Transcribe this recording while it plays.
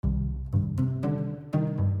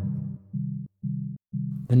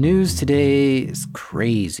The news today is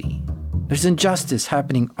crazy. There's injustice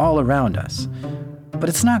happening all around us, but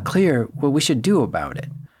it's not clear what we should do about it.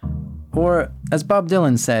 Or, as Bob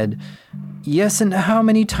Dylan said, yes, and how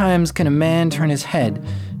many times can a man turn his head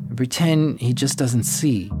and pretend he just doesn't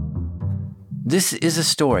see? This is a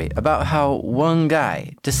story about how one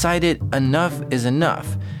guy decided enough is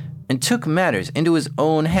enough and took matters into his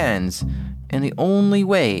own hands in the only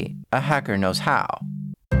way a hacker knows how.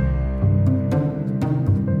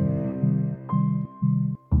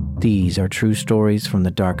 These are true stories from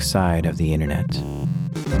the dark side of the internet.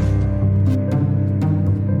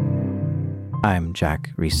 I'm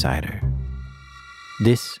Jack Resider.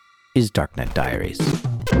 This is Darknet Diaries.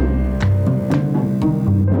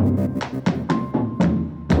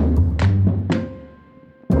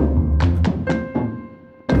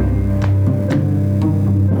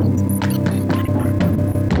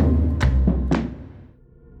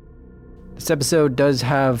 This episode does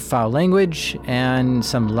have foul language and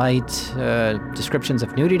some light descriptions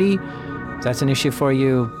of nudity. If that's an issue for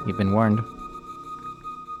you, you've been warned.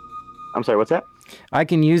 I'm sorry, what's that? I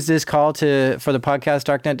can use this call for the podcast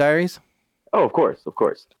Darknet Diaries? Oh, of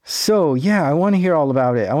course. So, yeah, I want to hear all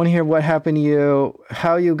about it. I want to hear what happened to you,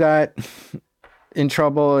 how you got in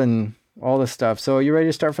trouble, and all this stuff. So, are you ready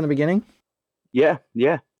to start from the beginning? Yeah.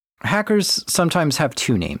 Hackers sometimes have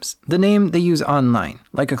two names. The name they use online,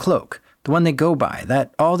 like a cloak. The one they go by,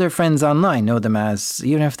 that all their friends online know them as,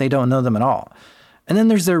 even if they don't know them at all. And then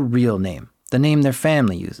there's their real name, the name their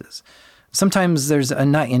family uses. Sometimes there's a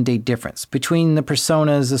night and day difference between the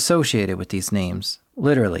personas associated with these names.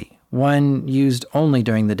 Literally, one used only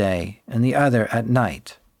during the day and the other at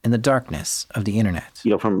night in the darkness of the internet.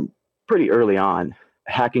 You know, from pretty early on,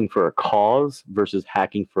 hacking for a cause versus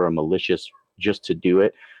hacking for a malicious just to do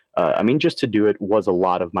it. Just to do it was a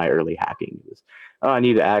lot of my early hacking. It was, I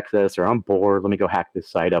need access, or I'm bored, let me go hack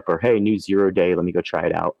this site up, or hey, new 0 day, let me go try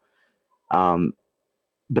it out.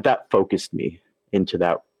 But that focused me into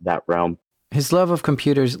that realm. His love of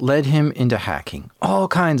computers led him into hacking, all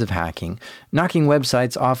kinds of hacking. Knocking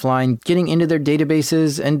websites offline, getting into their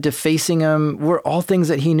databases, and defacing them were all things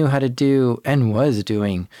that he knew how to do and was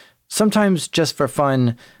doing. Sometimes just for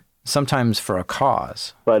fun, sometimes for a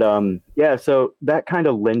cause. But so that kind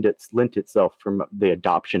of lent itself from the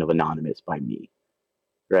adoption of Anonymous by me,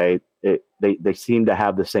 right? They seem to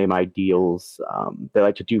have the same ideals. They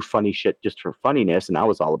like to do funny shit just for funniness, and I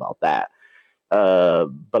was all about that.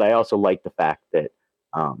 But I also like the fact that,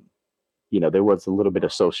 there was a little bit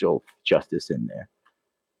of social justice in there.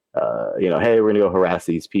 Hey, we're going to go harass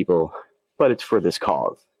these people, but it's for this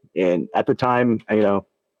cause. And at the time,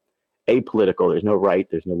 apolitical, there's no right,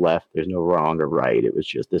 there's no left, there's no wrong or right. It was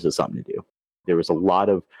just, this is something to do. There was a lot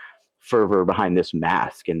of fervor behind this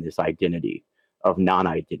mask and this identity of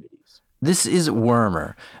non-identities. This is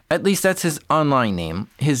w0rmer. At least that's his online name,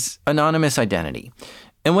 his anonymous identity.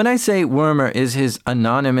 And when I say w0rmer is his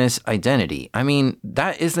anonymous identity, I mean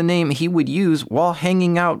that is the name he would use while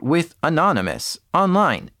hanging out with Anonymous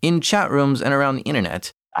online, in chat rooms and around the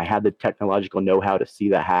internet. I had the technological know-how to see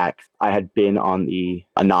the hacks. I had been on the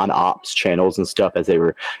Anon-Ops channels and stuff as they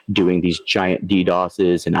were doing these giant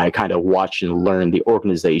DDoSes, and I kind of watched and learned the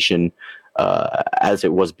organization as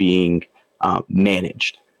it was being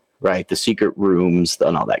managed, right? The secret rooms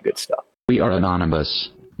and all that good stuff. We are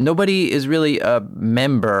anonymous. Nobody is really a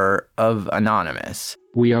member of Anonymous.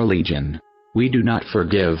 We are Legion. We do not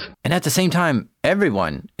forgive. And at the same time,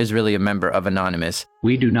 everyone is really a member of Anonymous.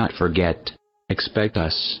 We do not forget. Expect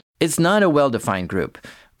us. It's not a well-defined group,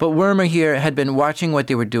 but w0rmer here had been watching what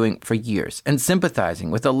they were doing for years and sympathizing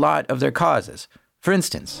with a lot of their causes. For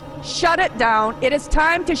instance, shut it down. It is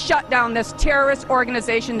time to shut down this terrorist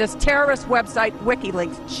organization, this terrorist website,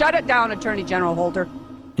 WikiLeaks. Shut it down, Attorney General Holder.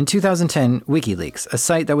 In 2010, WikiLeaks, a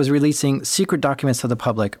site that was releasing secret documents to the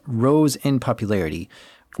public, rose in popularity.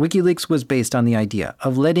 WikiLeaks was based on the idea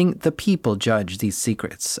of letting the people judge these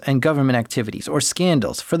secrets and government activities or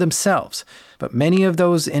scandals for themselves. But many of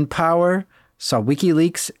those in power saw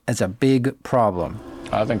WikiLeaks as a big problem.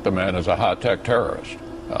 I think the man is a high-tech terrorist.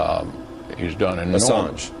 He's done enormous.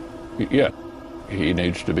 Assange. Yeah. He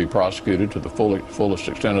needs to be prosecuted to the fullest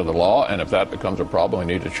extent of the law, and if that becomes a problem,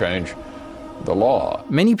 we need to change the law.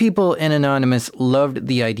 Many people in Anonymous loved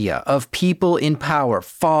the idea of people in power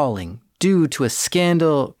falling due to a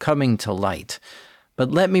scandal coming to light.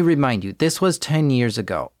 But let me remind you, this was 10 years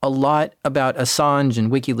ago. A lot about Assange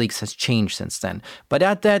and WikiLeaks has changed since then. But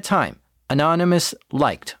at that time, Anonymous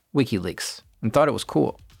liked WikiLeaks and thought it was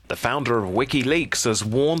cool. The founder of WikiLeaks has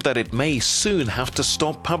warned that it may soon have to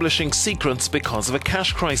stop publishing secrets because of a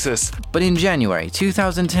cash crisis. But in January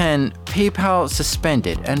 2010, PayPal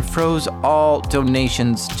suspended and froze all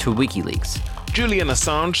donations to WikiLeaks. Julian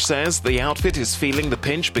Assange says the outfit is feeling the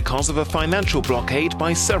pinch because of a financial blockade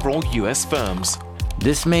by several US firms.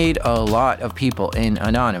 This made a lot of people in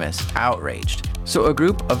Anonymous outraged. So a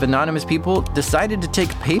group of anonymous people decided to take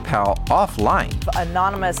PayPal offline.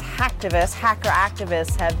 Anonymous hacker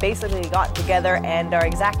activists have basically gotten together and are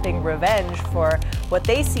exacting revenge for what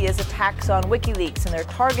they see as attacks on WikiLeaks. And they're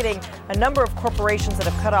targeting a number of corporations that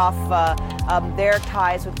have cut off their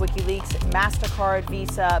ties with WikiLeaks: MasterCard,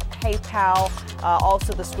 Visa, PayPal,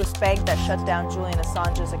 also the Swiss bank that shut down Julian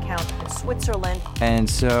Assange's account in Switzerland. And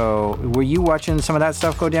so, were you watching some of that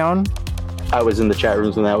stuff go down? I was in the chat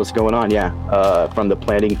rooms when that was going on, yeah. From the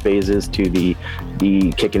planning phases to the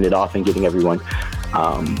kicking it off and getting everyone,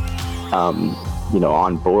 on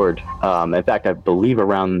board. In fact, I believe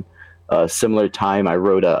around a similar time, I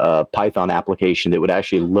wrote a Python application that would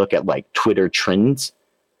actually look at like Twitter trends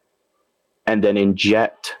and then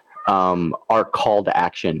inject our call to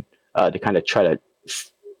action to kind of try to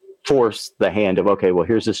force the hand of, okay, well,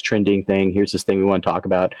 here's this trending thing, here's this thing we want to talk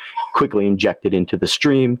about, quickly inject it into the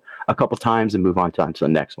stream a couple times and move on to the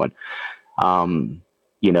next one.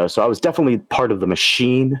 So I was definitely part of the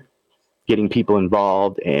machine, getting people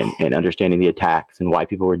involved and understanding the attacks and why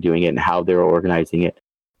people were doing it and how they were organizing it.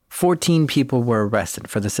 14 people were arrested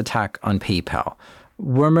for this attack on PayPal.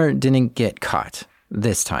 w0rmer didn't get caught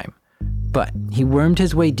this time, but he wormed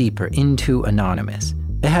his way deeper into Anonymous.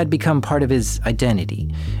 It had become part of his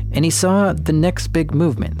identity, and he saw the next big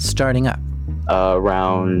movement starting up.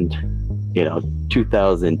 Around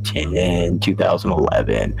 2010,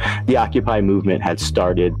 2011, the Occupy movement had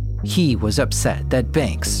started. He was upset that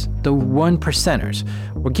banks, the 1%ers,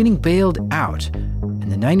 were getting bailed out,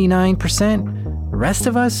 and the 99%, the rest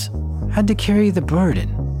of us, had to carry the burden.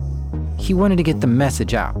 He wanted to get the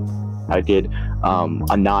message out. I did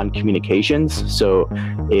a non-communications, so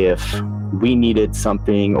if we needed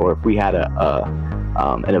something or if we had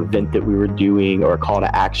an event that we were doing or a call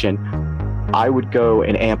to action, I would go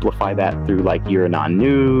and amplify that through like your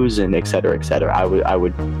non-news and et cetera, et cetera. I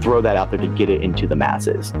would throw that out there to get it into the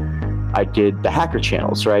masses. I did the hacker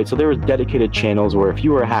channels, right? So there were dedicated channels where if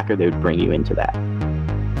you were a hacker, they would bring you into that.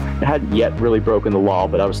 I hadn't yet really broken the law,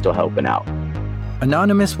 but I was still helping out.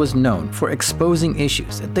 Anonymous was known for exposing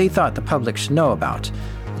issues that they thought the public should know about,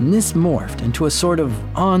 and this morphed into a sort of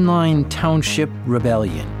online township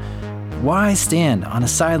rebellion. Why stand on a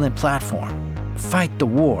silent platform? Fight the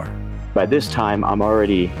war. By this time, I'm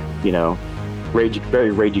already,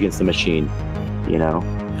 very rage against the machine.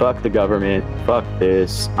 Fuck the government, fuck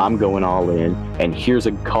this, I'm going all in. And here's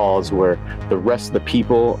a cause where the rest of the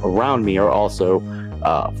people around me are also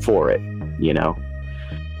for it,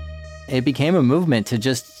 It became a movement to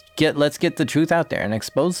just let's get the truth out there and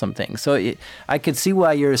expose some things. So I could see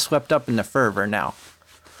why you're swept up in the fervor now.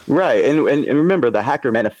 Right. And remember, the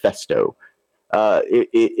Hacker Manifesto it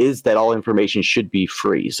is that all information should be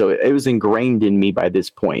free. So it was ingrained in me by this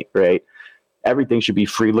point, right? Everything should be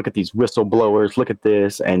free. Look at these whistleblowers. Look at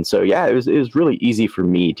this. And so, yeah, it was really easy for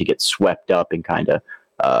me to get swept up and kind of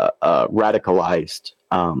radicalized.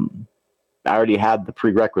 I already had the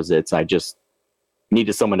prerequisites. I just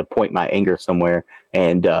needed someone to point my anger somewhere,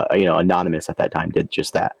 and Anonymous at that time did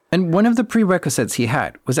just that. And one of the prerequisites he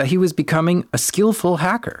had was that he was becoming a skillful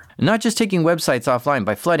hacker, not just taking websites offline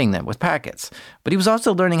by flooding them with packets, but he was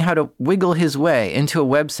also learning how to wiggle his way into a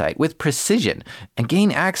website with precision and gain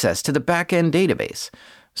access to the back-end database.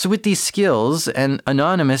 So with these skills and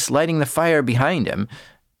Anonymous lighting the fire behind him,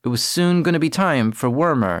 it was soon going to be time for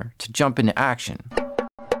w0rmer to jump into action.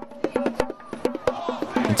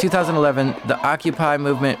 In 2011, the Occupy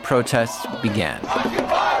movement protests began,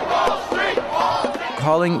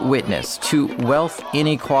 calling witness to wealth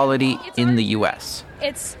inequality in the U.S.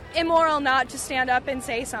 It's immoral not to stand up and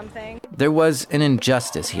say something. There was an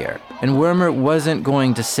injustice here, and w0rmer wasn't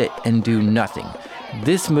going to sit and do nothing.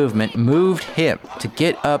 This movement moved him to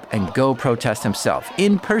get up and go protest himself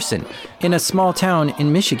in person in a small town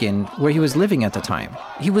in Michigan where he was living at the time.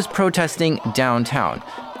 He was protesting downtown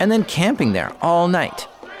and then camping there all night.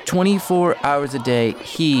 24 hours a day,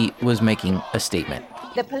 he was making a statement.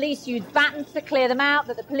 The police used batons to clear them out,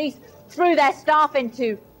 that the police threw their staff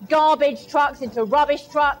into garbage trucks, into rubbish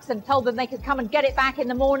trucks, and told them they could come and get it back in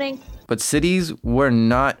the morning. But cities were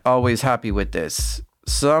not always happy with this.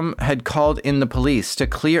 Some had called in the police to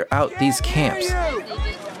clear out these camps.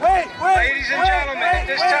 Ladies and gentlemen,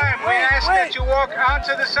 this time, we ask that you walk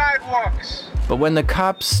onto the sidewalks. But when the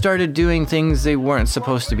cops started doing things they weren't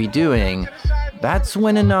supposed to be doing, that's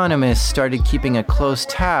when Anonymous started keeping a close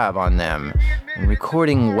tab on them and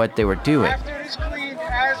recording what they were doing. After it is cleaned,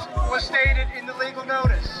 as was stated in the legal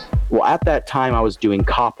notice. Well, at that time, I was doing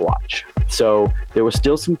cop watch. So there were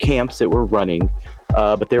still some camps that were running,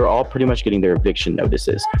 but they were all pretty much getting their eviction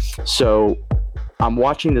notices. So I'm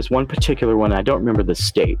watching this one particular one. I don't remember the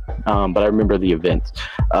state, but I remember the event.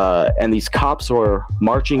 And these cops were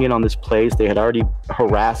marching in on this place. They had already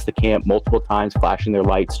harassed the camp multiple times, flashing their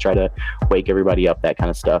lights, try to wake everybody up, that kind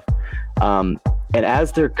of stuff. And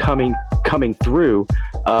as they're coming through,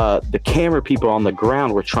 the camera people on the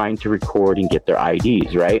ground were trying to record and get their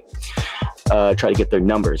IDs, right? Try to get their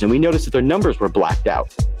numbers. And we noticed that their numbers were blacked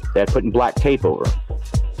out. They had put in black tape over them.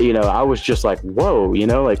 You know, I was just like, whoa, you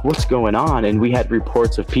know, like what's going on? And we had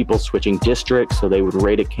reports of people switching districts. So they would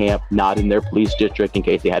raid a camp, not in their police district in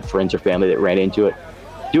case they had friends or family that ran into it,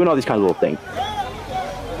 doing all these kind of little things.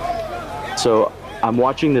 So I'm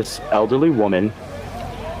watching this elderly woman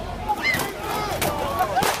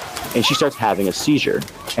and she starts having a seizure.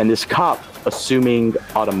 And this cop, assuming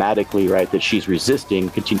automatically, right, that she's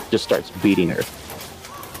resisting, just starts beating her.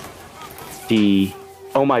 The,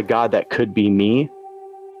 oh my God, that could be me,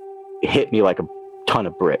 hit me like a ton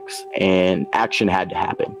of bricks, and action had to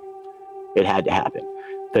happen. It had to happen.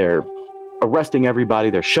 They're arresting everybody.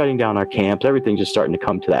 They're shutting down our camps. Everything's just starting to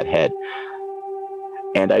come to that head.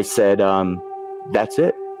 And I said, that's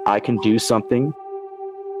it. I can do something.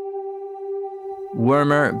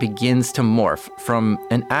 w0rmer begins to morph from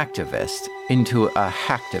an activist into a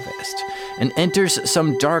hacktivist and enters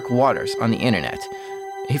some dark waters on the internet.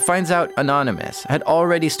 He finds out Anonymous had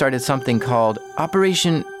already started something called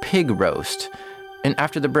Operation Pig Roast, and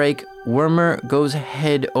after the break, w0rmer goes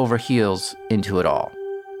head over heels into it all.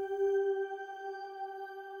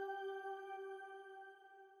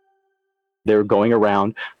 They were going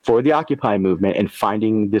around for the Occupy movement and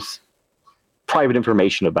finding this private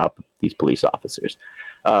information about these police officers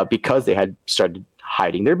because they had started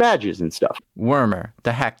hiding their badges and stuff. w0rmer,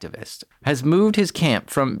 the hacktivist, has moved his camp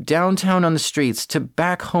from downtown on the streets to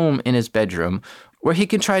back home in his bedroom, where he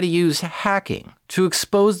can try to use hacking to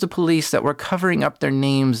expose the police that were covering up their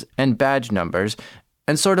names and badge numbers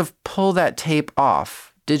and sort of pull that tape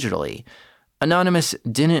off digitally. Anonymous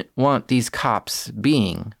didn't want these cops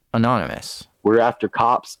being anonymous. We're after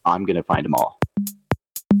cops. I'm going to find them all.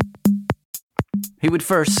 He would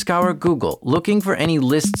first scour Google, looking for any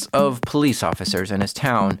lists of police officers in his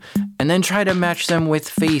town, and then try to match them with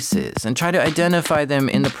faces and try to identify them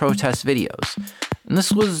in the protest videos. And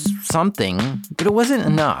this was something, but it wasn't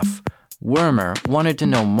enough. w0rmer wanted to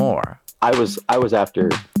know more. I was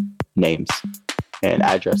after names and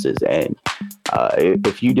addresses, and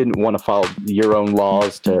if you didn't want to follow your own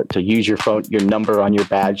laws to use your phone, your number on your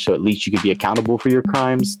badge, so at least you could be accountable for your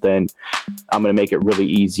crimes, then I'm going to make it really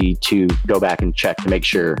easy to go back and check to make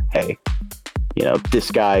sure, hey, you know,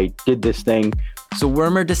 this guy did this thing. So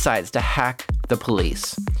w0rmer decides to hack the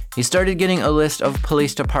police. He started getting a list of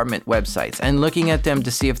police department websites and looking at them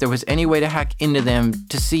to see if there was any way to hack into them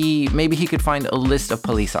to see maybe he could find a list of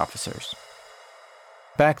police officers.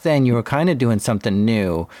 Back then, you were kind of doing something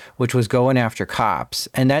new, which was going after cops,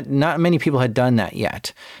 and that not many people had done that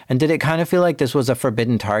yet. And did it kind of feel like this was a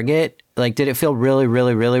forbidden target? Like, did it feel really,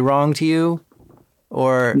 really, really wrong to you?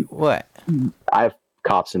 Or what? I have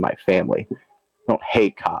cops in my family. I don't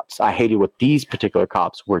hate cops. I hated what these particular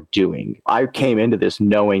cops were doing. I came into this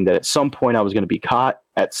knowing that at some point I was going to be caught.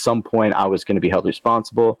 At some point I was going to be held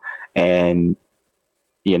responsible. And,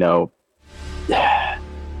 you know,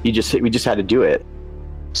 we just had to do it.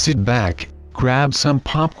 Sit back, grab some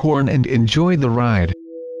popcorn and enjoy the ride.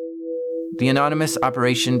 The anonymous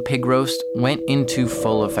Operation Pig Roast went into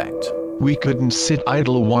full effect. We couldn't sit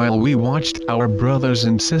idle while we watched our brothers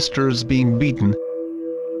and sisters being beaten.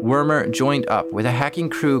 w0rmer joined up with a hacking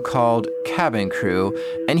crew called Cabin Crew,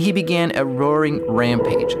 and he began a roaring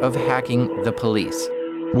rampage of hacking the police.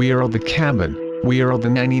 We are the cabin. We are the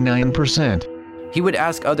 99%. He would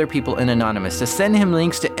ask other people in Anonymous to send him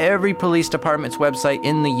links to every police department's website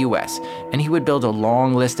in the US, and he would build a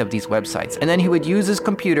long list of these websites, and then he would use his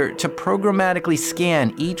computer to programmatically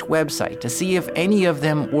scan each website to see if any of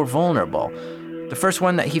them were vulnerable. The first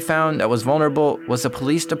one that he found that was vulnerable was a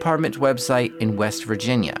police department website in West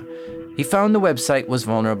Virginia. He found the website was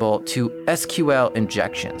vulnerable to SQL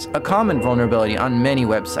injections, a common vulnerability on many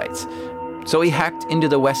websites. So he hacked into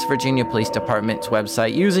the West Virginia Police Department's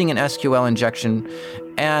website using an SQL injection,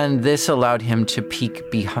 and this allowed him to peek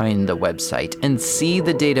behind the website and see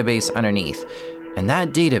the database underneath. And that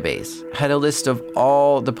database had a list of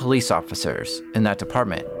all the police officers in that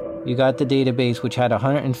department. You got the database, which had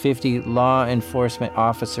 150 law enforcement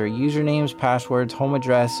officer usernames, passwords, home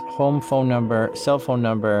address, home phone number, cell phone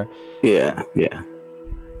number. Yeah.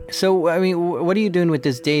 So, I mean, what are you doing with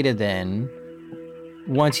this data then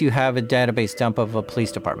once you have a database dump of a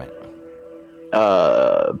police department?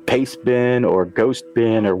 Paste bin or ghost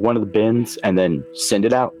bin or one of the bins, and then send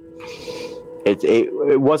it out.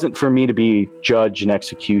 It wasn't for me to be judge and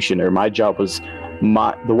executioner. My job was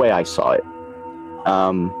the way I saw it.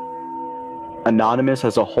 Anonymous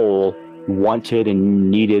as a whole wanted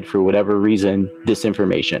and needed, for whatever reason, this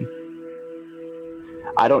information.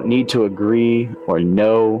 I don't need to agree or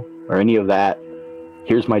know or any of that.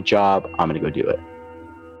 Here's my job. I'm going to go do it.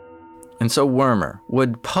 And so w0rmer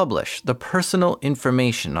would publish the personal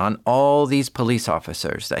information on all these police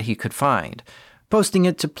officers that he could find, posting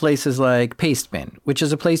it to places like Pastebin, which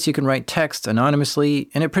is a place you can write text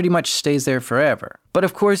anonymously, and it pretty much stays there forever. But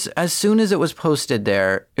of course, as soon as it was posted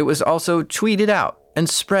there, it was also tweeted out and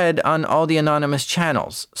spread on all the anonymous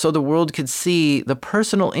channels, so the world could see the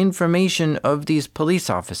personal information of these police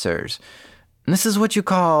officers. And this is what you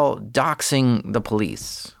call doxing the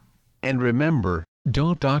police. And remember,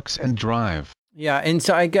 don't dox and drive. Yeah, and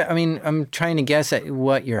so I'm trying to guess at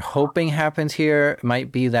what you're hoping happens here. It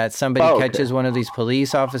might be that somebody catches one of these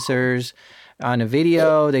police officers on a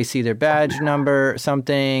video, they see their badge number,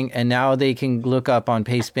 something, and now they can look up on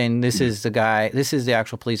Pastebin, this is the guy, this is the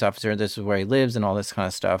actual police officer, this is where he lives, and all this kind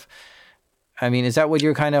of stuff. I mean, is that what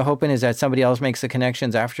you're kind of hoping, is that somebody else makes the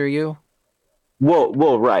connections after you?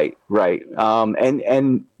 Well, right.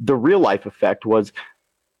 And the real life effect was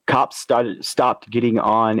cops stopped getting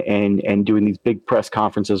on and doing these big press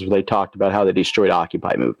conferences where they talked about how they destroyed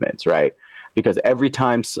Occupy movements, right? Because every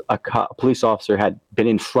time a police officer had been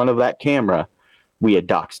in front of that camera, we had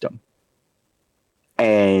doxed them.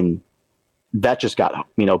 And that just got,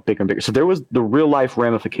 bigger and bigger. So there was the real life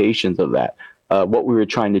ramifications of that. What we were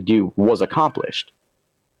trying to do was accomplished.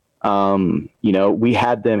 We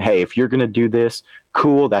had them, hey, if you're going to do this,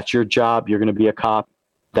 cool, that's your job. You're going to be a cop.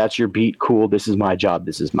 That's your beat. Cool. This is my job.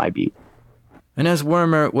 This is my beat. And as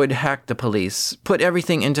w0rmer would hack the police, put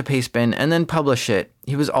everything into Pastebin, and then publish it,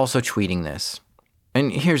 he was also tweeting this.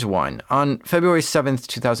 And here's one. On February 7th,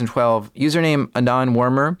 2012, username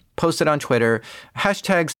w0rmer posted on Twitter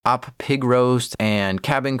hashtags #OpPigRoast and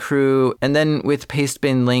Cabin Crew, and then with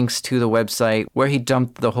Pastebin links to the website where he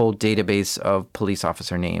dumped the whole database of police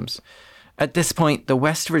officer names. At this point, the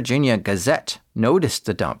West Virginia Gazette noticed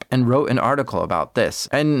the dump and wrote an article about this.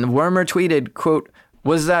 And w0rmer tweeted, quote,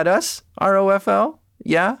 "Was that us? ROFL?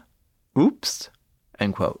 Yeah? Oops,"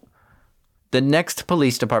 end quote. The next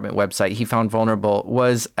police department website he found vulnerable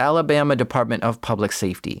was Alabama Department of Public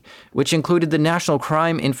Safety, which included the National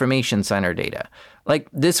Crime Information Center data. Like,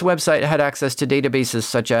 this website had access to databases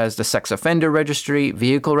such as the Sex Offender Registry,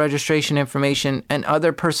 vehicle registration information, and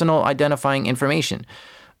other personal identifying information.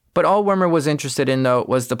 But all w0rmer was interested in, though,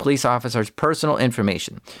 was the police officer's personal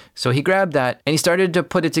information. So he grabbed that, and he started to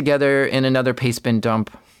put it together in another Pastebin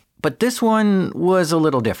dump. But this one was a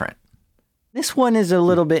little different. This one is a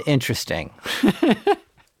little bit interesting.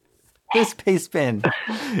 This Pastebin.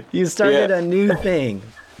 You started a new thing.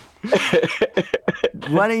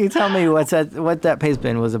 Why don't you tell me what that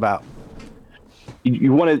Pastebin was about?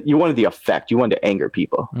 You wanted the effect. You wanted to anger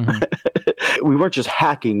people. Mm-hmm. We weren't just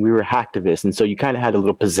hacking, we were hacktivists, and so you kind of had a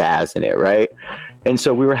little pizzazz in it, right? And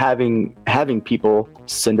so we were having people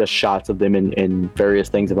send us shots of them in various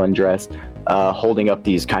things of undress, holding up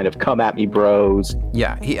these kind of "come at me, bros."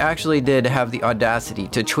 Yeah, he actually did have the audacity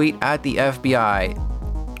to tweet at the FBI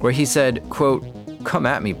where he said, quote, "Come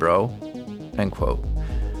at me, bro," end quote.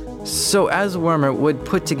 So as w0rmer would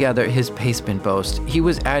put together his Pastebin post, he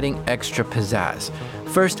was adding extra pizzazz.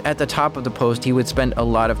 First, at the top of the post, he would spend a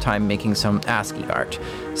lot of time making some ASCII art.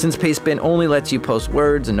 Since Pastebin only lets you post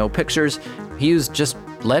words and no pictures, he used just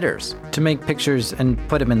letters to make pictures and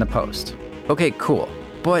put them in the post. Okay, cool.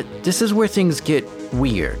 But this is where things get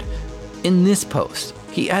weird. In this post,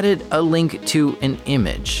 he added a link to an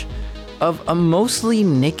image of a mostly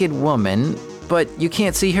naked woman, but you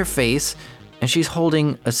can't see her face, and she's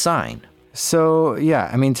holding a sign. So, yeah,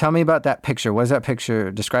 I mean, tell me about that picture. What is that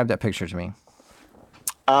picture? Describe that picture to me.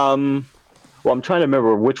 Well, I'm trying to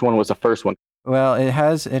remember which one was the first one. Well, it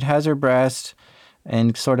has her breast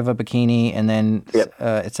and sort of a bikini, and then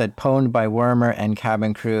it said "pwned by w0rmer and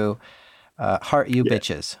Cabin Crew, heart you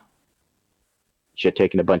bitches." She had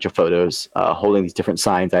taken a bunch of photos holding these different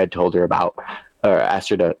signs I had told her about, or asked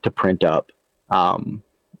her to print up.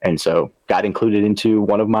 And so got included into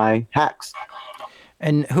one of my hacks.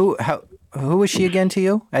 And who was she again to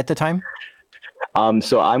you at the time?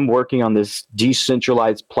 So I'm working on this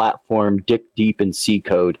decentralized platform, dick deep in C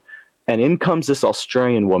code. And in comes this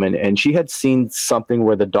Australian woman, and she had seen something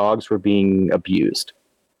where the dogs were being abused.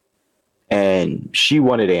 And she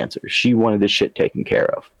wanted answers. She wanted this shit taken care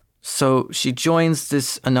of. So she joins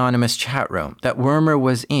this anonymous chat room that w0rmer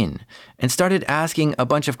was in and started asking a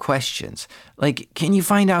bunch of questions. Like, can you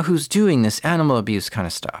find out who's doing this animal abuse kind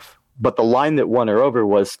of stuff? But the line that won her over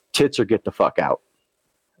was tits or get the fuck out.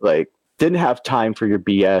 Like, didn't have time for your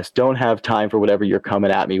BS. Don't have time for whatever you're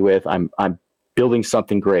coming at me with. I'm building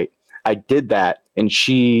something great. I did that, and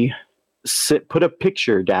she put a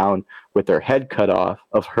picture down with her head cut off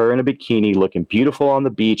of her in a bikini looking beautiful on the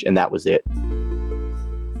beach, and that was it.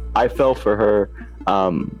 I fell for her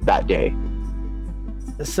that day.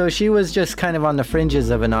 So she was just kind of on the fringes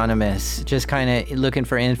of anonymous, just kind of looking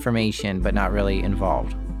for information, but not really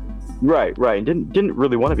involved. Right. And didn't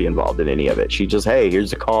really want to be involved in any of it. She just, hey,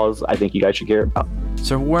 here's a cause I think you guys should care about.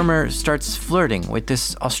 So w0rmer starts flirting with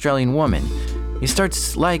this Australian woman. He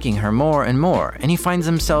starts liking her more and more, and he finds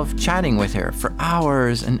himself chatting with her for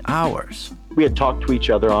hours and hours. We had talked to each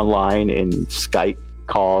other online in Skype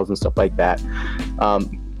calls and stuff like that.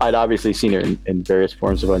 I'd obviously seen her in various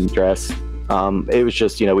forms of undress. It was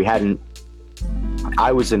just,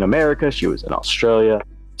 I was in America, she was in Australia.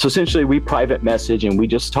 So essentially we private message and we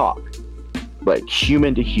just talk, like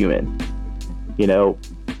human to human.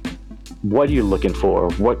 What are you looking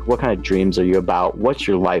for? What kind of dreams are you about? What's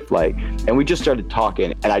your life like? And we just started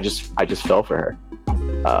talking, and I just fell for her.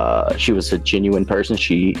 She was a genuine person.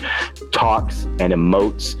 She talks and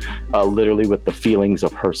emotes literally with the feelings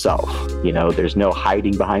of herself. There's no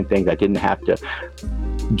hiding behind things. I didn't have to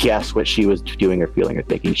guess what she was doing or feeling or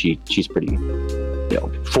thinking. She's pretty,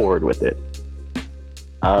 forward with it.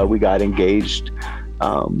 We got engaged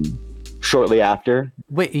shortly after.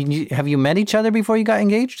 Wait, have you met each other before you got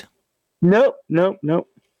engaged? Nope.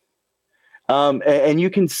 And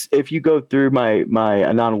you can, if you go through my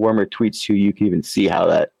anon w0rmer tweets too, you can even see how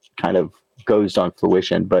that kind of goes on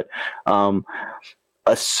fruition. But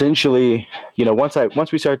essentially,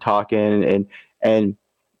 once we started talking and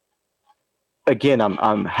again,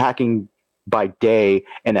 I'm hacking by day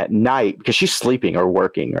and at night because she's sleeping or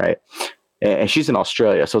working, right? And she's in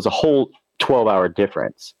Australia, so it's a whole 12-hour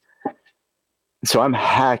difference. So I'm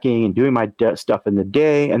hacking and doing my stuff in the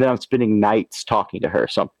day, and then I'm spending nights talking to her.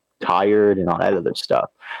 So I'm tired and all that other stuff.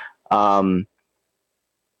 I'm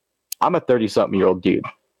a 30-something-year-old dude.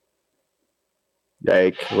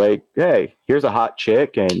 Like, hey, here's a hot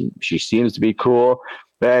chick, and she seems to be cool.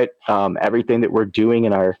 But everything that we're doing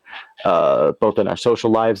in our both in our social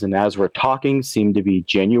lives and as we're talking seem to be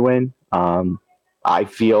genuine. I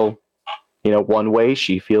feel, one way.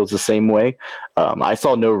 She feels the same way. I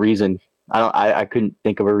saw no reason. I couldn't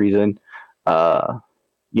think of a reason.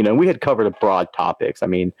 We had covered broad topics. I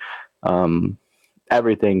mean,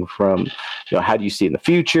 everything from, how do you see in the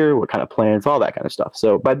future? What kind of plans? All that kind of stuff.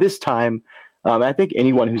 So by this time, I think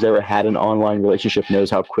anyone who's ever had an online relationship knows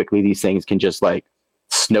how quickly these things can just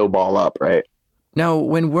snowball up, right? Now,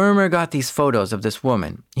 when w0rmer got these photos of this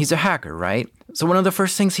woman, he's a hacker, right? So one of the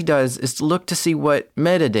first things he does is to look to see what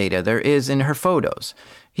metadata there is in her photos.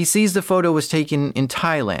 He sees the photo was taken in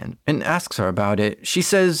Thailand and asks her about it. She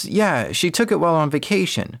says, yeah, she took it while on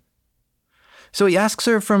vacation. So he asks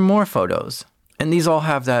her for more photos, and these all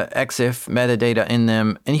have that EXIF metadata in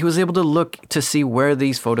them, and he was able to look to see where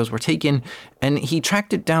these photos were taken, and he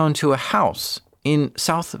tracked it down to a house in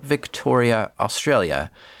South Victoria,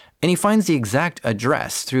 Australia. And he finds the exact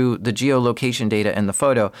address through the geolocation data in the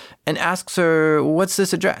photo and asks her, what's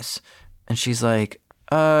this address? And she's like,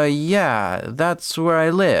 yeah, that's where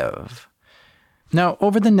I live. Now,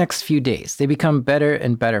 over the next few days, they become better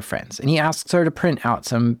and better friends, and he asks her to print out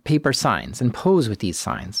some paper signs and pose with these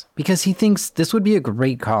signs, because he thinks this would be a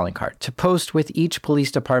great calling card to post with each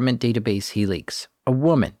police department database he leaks. A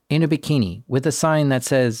woman in a bikini with a sign that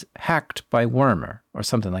says, hacked by w0rmer, or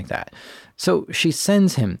something like that. So she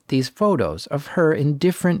sends him these photos of her in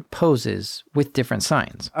different poses with different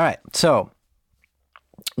signs. All right, so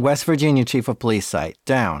West Virginia Chief of Police site,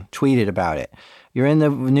 down, tweeted about it. You're in the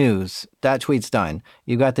news. That tweet's done.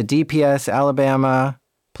 You got the DPS Alabama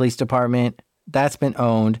Police Department. That's been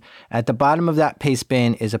owned. At the bottom of that paste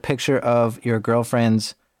bin is a picture of your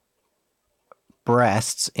girlfriend's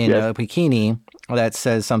breasts in a bikini that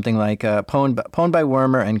says something like, pwned by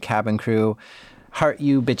w0rmer and cabin crew. Heart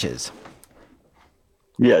you bitches.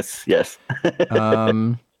 Yes.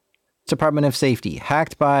 Department of Safety.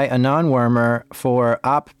 Hacked by anon w0rmer for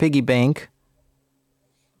op piggy bank.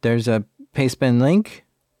 There's a pastebin link.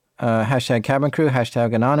 Hashtag cabin crew.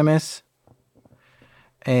 Hashtag anonymous.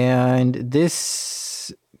 And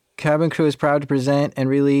this Cabin crew is proud to present and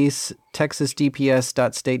release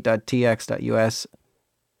texasdps.state.tx.us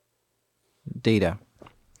data.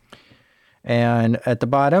 And at the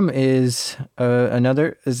bottom is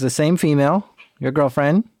the same female, your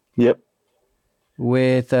girlfriend. Yep.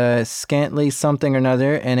 With scantly something or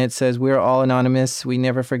another, and it says, "We're all anonymous. We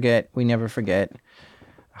never forget. We never forget.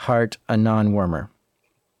 Heart, a w0rmer."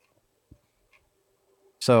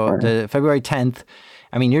 So the February 10th,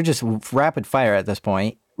 I mean, you're just rapid fire at this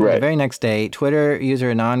point. Right. The very next day, Twitter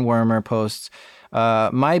user w0rmer posts,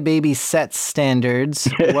 "My baby sets standards.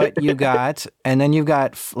 What you got?" And then you've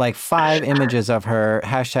got like 5 images of her,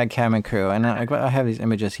 hashtag cabin crew. And I have these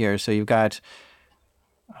images here. So you've got,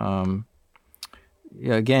 again,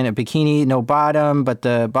 a bikini, no bottom, but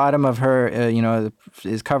the bottom of her,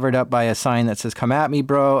 is covered up by a sign that says, "Come at me,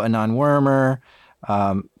 bro," a w0rmer.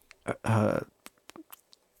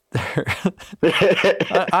 Her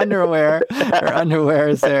underwear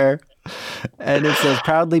is there, and it says,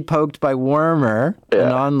 "Proudly poked by w0rmer," a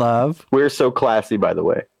non-love. We're so classy, by the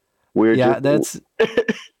way.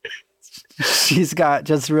 She's got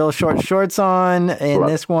just real short shorts on in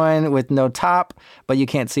this one with no top, but you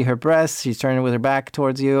can't see her breasts. She's turning with her back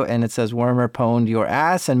towards you, and it says, "w0rmer pwned your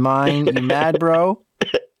ass and mine. You mad, bro?"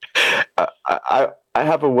 I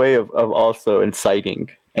have a way of also inciting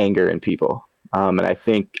anger in people. And I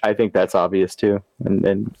think that's obvious too.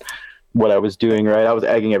 And what I was doing, right? I was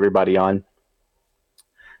egging everybody on.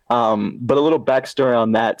 But a little backstory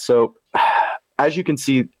on that. So as you can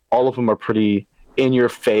see, all of them are pretty in your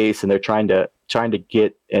face, and they're trying to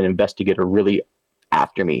get an investigator really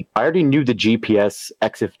after me. I already knew the GPS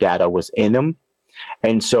EXIF data was in them.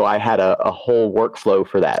 And so I had a whole workflow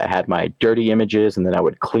for that. I had my dirty images, and then I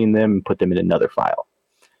would clean them and put them in another file.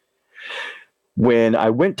 When I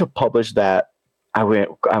went to publish that, I went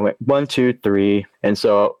 1, 2, 3. And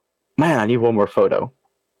so, man, I need one more photo.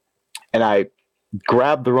 And I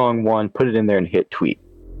grabbed the wrong one, put it in there, and hit tweet.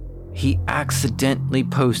 He accidentally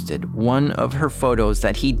posted one of her photos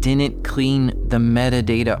that he didn't clean the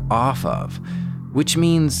metadata off of, which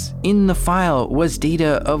means in the file was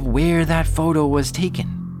data of where that photo was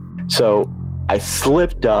taken. So I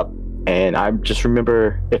slipped up, and I just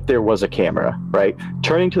remember, if there was a camera, right?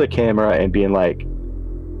 Turning to the camera and being like,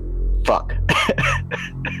 fuck.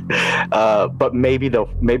 But maybe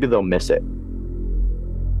they'll miss it.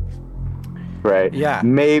 Right? Yeah.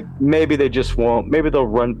 Maybe they just won't. Maybe they'll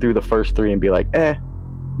run through the first 3 and be like,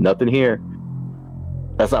 nothing here.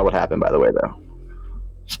 That's not what happened, by the way, though.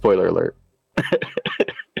 Spoiler alert.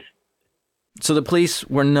 So the police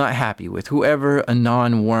were not happy with whoever a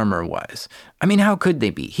w0rmer was. I mean, how could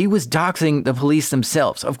they be? He was doxing the police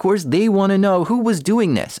themselves. Of course, they want to know who was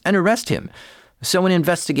doing this and arrest him. So an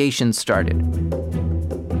investigation started.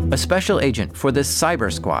 A special agent for the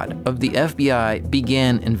cyber squad of the FBI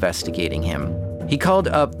began investigating him. He called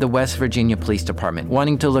up the West Virginia Police Department,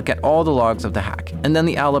 wanting to look at all the logs of the hack, and then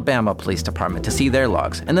the Alabama Police Department to see their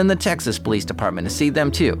logs, and then the Texas Police Department to see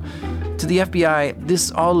them too. To the FBI,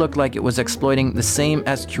 this all looked like it was exploiting the same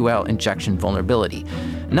SQL injection vulnerability.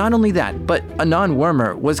 Not only that, but a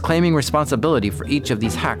w0rmer was claiming responsibility for each of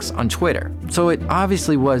these hacks on Twitter, so it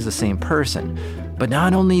obviously was the same person. But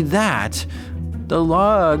not only that, the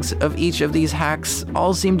logs of each of these hacks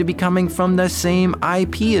all seem to be coming from the same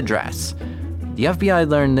IP address. The FBI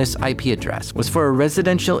learned this IP address was for a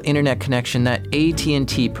residential internet connection that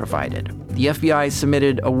AT&T provided. The FBI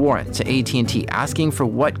submitted a warrant to AT&T asking for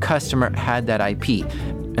what customer had that IP,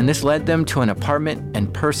 and this led them to an apartment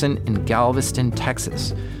and person in Galveston,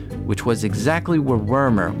 Texas, which was exactly where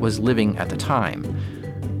w0rmer was living at the time.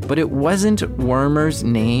 But it wasn't w0rmer's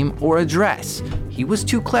name or address. He was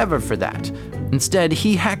too clever for that. Instead,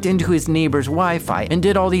 he hacked into his neighbor's Wi-Fi and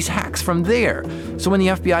did all these hacks from there. So when the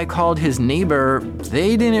FBI called his neighbor,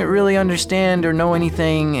 they didn't really understand or know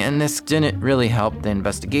anything, and this didn't really help the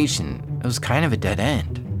investigation. It was kind of a dead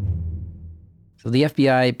end. So the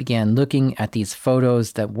FBI began looking at these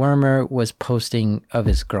photos that w0rmer was posting of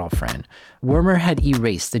his girlfriend. w0rmer had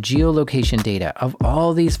erased the geolocation data of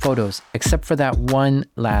all these photos except for that one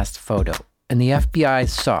last photo. And the FBI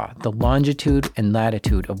saw the longitude and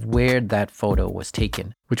latitude of where that photo was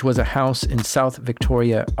taken, which was a house in South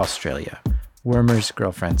Victoria, Australia, w0rmer's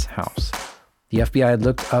girlfriend's house. The FBI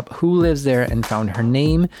looked up who lives there and found her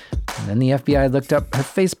name. And then the FBI looked up her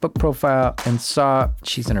Facebook profile and saw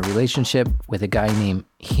she's in a relationship with a guy named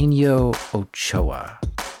Hinyo Ochoa.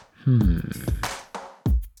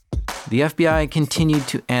 The FBI continued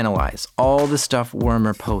to analyze all the stuff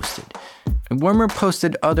w0rmer posted. And w0rmer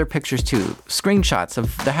posted other pictures too, screenshots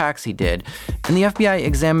of the hacks he did, and the FBI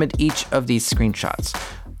examined each of these screenshots.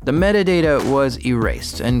 The metadata was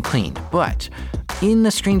erased and cleaned, but in the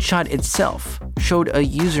screenshot itself showed a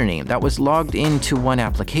username that was logged into one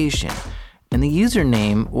application, and the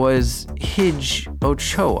username was Hij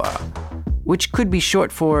Ochoa, which could be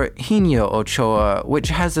short for Hino Ochoa, which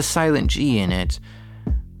has a silent G in it.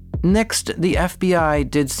 Next, the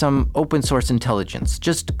FBI did some open source intelligence,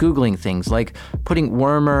 just Googling things like putting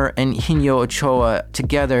w0rmer and Hino Ochoa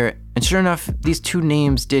together, and sure enough, these two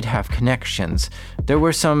names did have connections. There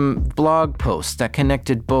were some blog posts that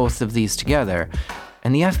connected both of these together,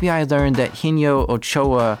 and the FBI learned that Hino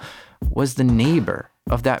Ochoa was the neighbor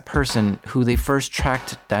of that person who they first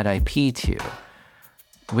tracked that IP to.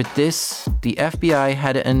 With this, the FBI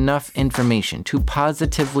had enough information to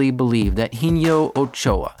positively believe that Hino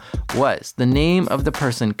Ochoa was the name of the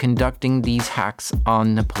person conducting these hacks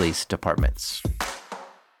on the police departments.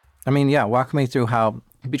 I mean, yeah, walk me through how,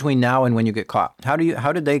 between now and when you get caught, how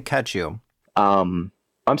did they catch you? I'm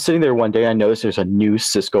sitting there one day, I noticed there's a new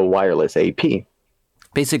Cisco wireless AP.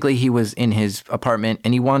 Basically, he was in his apartment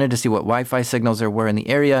and he wanted to see what Wi-Fi signals there were in the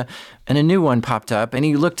area, and a new one popped up, and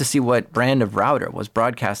he looked to see what brand of router was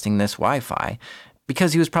broadcasting this Wi-Fi,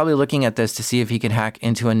 because he was probably looking at this to see if he could hack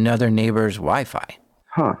into another neighbor's Wi-Fi.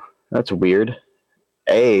 Huh, that's weird.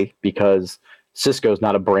 Because Cisco's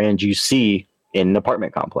not a brand you see in an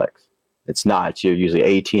apartment complex. It's not. It's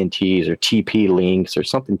usually AT&T's or TP-Links or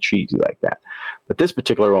something cheesy like that. But this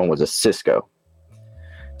particular one was a Cisco.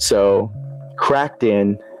 So cracked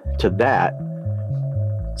in to that,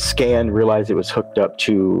 scanned, realized it was hooked up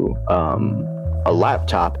to a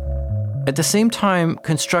laptop. At the same time,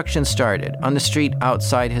 construction started on the street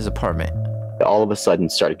outside his apartment. All of a sudden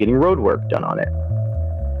started getting road work done on it.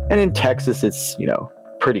 And in Texas, it's,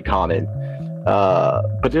 pretty common.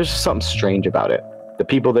 But there's something strange about it. The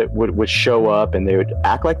people that would show up and they would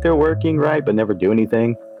act like they're working, right, but never do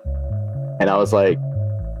anything. And I was like,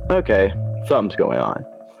 okay, something's going on.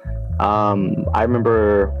 I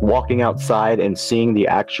remember walking outside and seeing the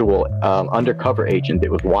actual undercover agent that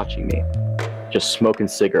was watching me, just smoking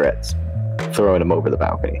cigarettes, throwing them over the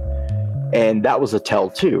balcony. And that was a tell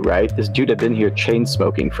too, right? This dude had been here chain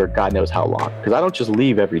smoking for God knows how long, because I don't just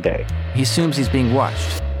leave every day. He assumes he's being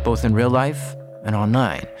watched, both in real life and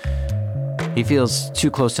online. He feels too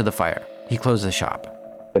close to the fire. He closed the shop.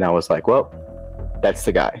 And I was like, well, that's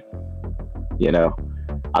the guy.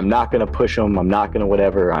 I'm not going to push him. I'm not going to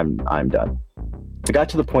whatever. I'm done. I got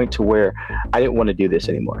to the point to where I didn't want to do this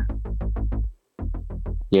anymore.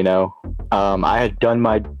 I had done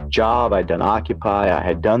my job. I'd done Occupy. I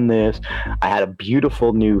had done this. I had a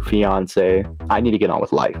beautiful new fiance. I need to get on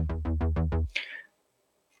with life.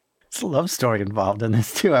 It's a love story involved in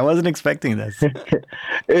this too. I wasn't expecting this. and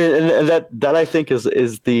that I think is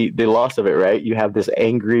the loss of it, right? You have this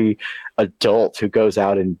angry adult who goes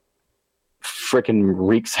out and freaking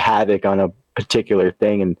wreaks havoc on a particular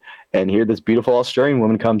thing, and here this beautiful Australian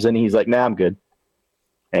woman comes in and he's like, nah, I'm good,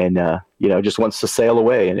 and just wants to sail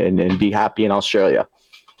away and be happy in Australia.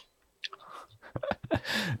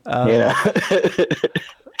 I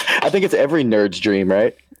think it's every nerd's dream,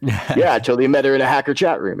 right? Yeah, I totally met her in a hacker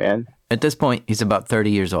chat room, man. At this point, he's about 30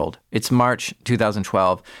 years old. It's March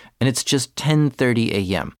 2012, and it's just 10:30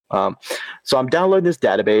 a.m. So I'm downloading this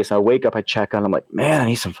database. I wake up, I check on. I'm like, man, I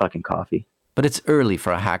need some fucking coffee. But it's early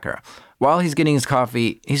for a hacker. While he's getting his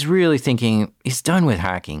coffee, he's really thinking he's done with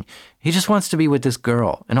hacking. He just wants to be with this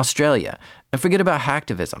girl in Australia and forget about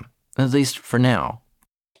hacktivism, at least for now.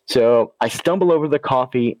 So I stumble over the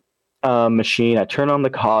coffee machine. I turn on the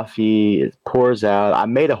coffee. It pours out. I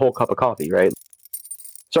made a whole cup of coffee, right?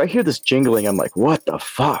 So I hear this jingling. I'm like, what the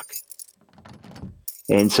fuck?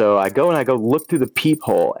 And so I go look through the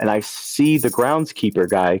peephole, and I see the groundskeeper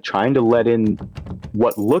guy trying to let in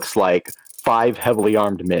what looks like 5 heavily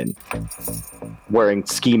armed men wearing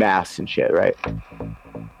ski masks and shit, right?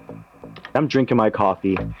 I'm drinking my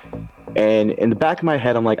coffee, and in the back of my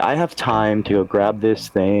head, I'm like, I have time to go grab this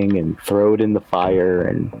thing and throw it in the fire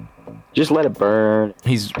and just let it burn.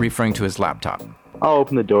 He's referring to his laptop. I'll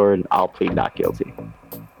open the door and I'll plead not guilty.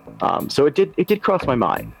 So it did cross my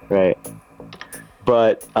mind, right?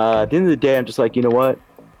 But at the end of the day, I'm just like, you know what?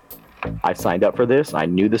 I signed up for this. I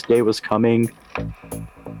knew this day was coming.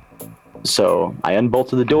 So I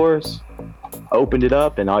unbolted the doors, opened it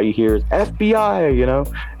up, and all you hear is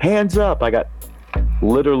FBI, hands up.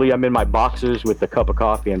 I'm in my boxers with a cup of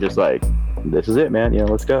coffee. I'm just like, this is it, man.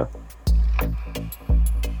 Let's go.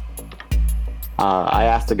 I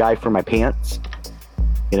asked the guy for my pants,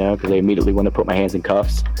 because they immediately want to put my hands in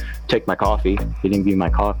cuffs, take my coffee. He didn't give me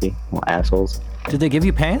my coffee. Well, assholes. Did they give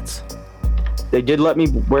you pants? They did let me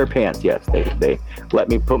wear pants, yes. They let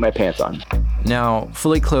me put my pants on. Now,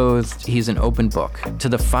 fully clothed, he's an open book to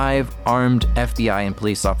the 5 armed FBI and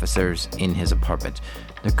police officers in his apartment.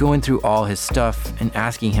 They're going through all his stuff and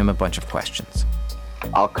asking him a bunch of questions.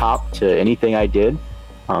 I'll cop to anything I did.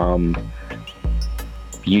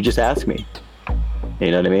 You just ask me.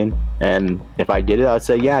 You know what I mean? And if I did it, I'd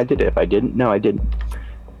say, yeah, I did it. If I didn't, no, I didn't.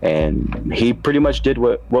 And he pretty much did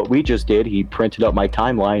what we just did. He printed up my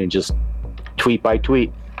timeline and just tweet by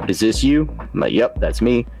tweet. Is this you? I'm like, yep, that's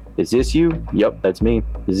me. Is this you? Yep, that's me.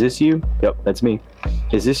 Is this you? Yep, that's me.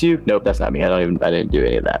 Is this you? Nope, that's not me. I didn't do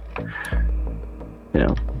any of that. You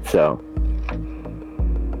know, so.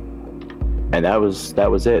 And that was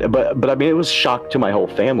it. But I mean, it was shock to my whole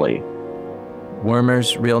family.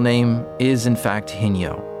 w0rmer's real name is in fact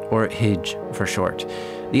Hinyo, or Hidge for short.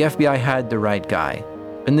 The FBI had the right guy.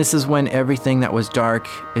 And this is when everything that was dark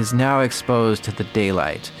is now exposed to the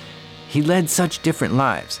daylight. He led such different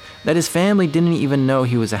lives that his family didn't even know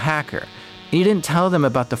he was a hacker. He didn't tell them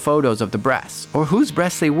about the photos of the breasts, or whose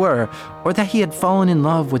breasts they were, or that he had fallen in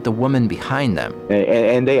love with the woman behind them.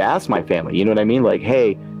 And they asked my family, you know what I mean? Like,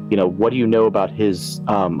 hey, you know, what do you know about his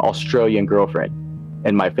Australian girlfriend?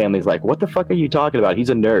 And my family's like, what the fuck are you talking about? He's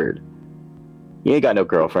a nerd. He ain't got no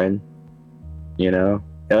girlfriend, you know?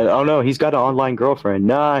 Oh no, he's got an online girlfriend.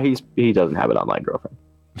 Nah, he doesn't have an online girlfriend.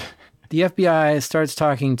 The FBI starts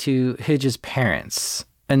talking to Hidge's parents,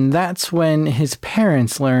 and that's when his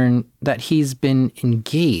parents learn that he's been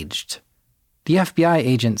engaged. The FBI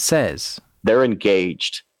agent says, they're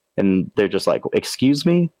engaged, and they're just like, excuse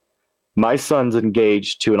me? My son's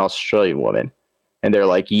engaged to an Australian woman. And they're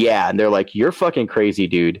like, yeah. And they're like, you're fucking crazy,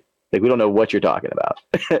 dude. Like, we don't know what you're talking about.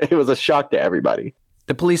 It was a shock to everybody.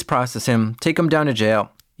 The police process him, take him down to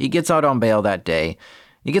jail. He gets out on bail that day.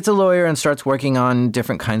 He gets a lawyer and starts working on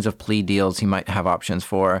different kinds of plea deals he might have options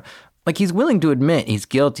for. Like, he's willing to admit he's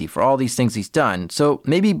guilty for all these things he's done, so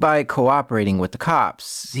maybe by cooperating with the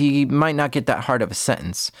cops, he might not get that hard of a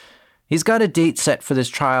sentence. He's got a date set for this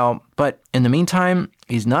trial, but in the meantime,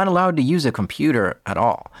 he's not allowed to use a computer at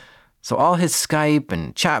all. So all his Skype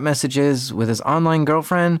and chat messages with his online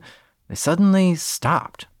girlfriend, they suddenly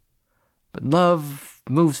stopped. But love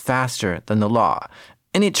moves faster than the law,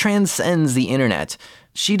 and it transcends the internet.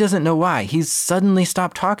 She doesn't know why. He's suddenly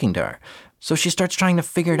stopped talking to her, so she starts trying to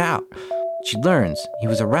figure it out. She learns he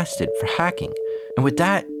was arrested for hacking, and with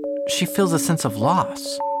that, she feels a sense of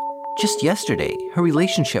loss. Just yesterday, her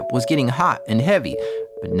relationship was getting hot and heavy,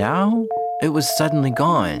 but now it was suddenly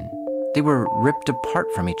gone. They were ripped apart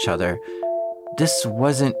from each other. This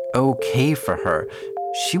wasn't okay for her.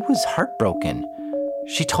 She was heartbroken.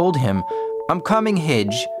 She told him, I'm coming,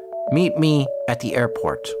 Hidge. Meet me at the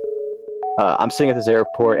airport. I'm sitting at this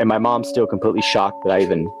airport, and my mom's still completely shocked that I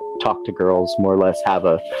even talk to girls, more or less have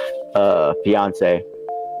a fiance.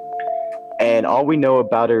 And all we know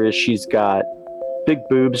about her is she's got big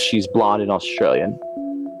boobs, she's blonde and Australian,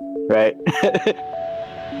 right?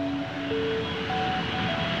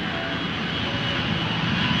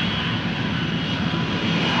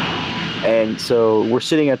 And so we're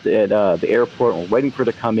sitting at the airport, and we're waiting for her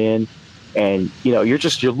to come in, and you know, you're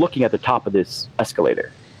looking at the top of this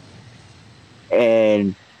escalator,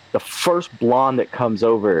 and the first blonde that comes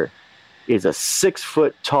over is a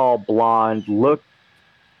 6-foot-tall blonde, looked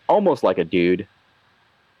almost like a dude.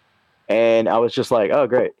 And I was just like, oh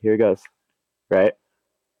great, here it goes, right?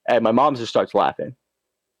 And my mom just starts laughing.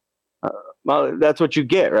 Well, that's what you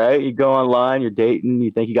get, right? You go online, you're dating,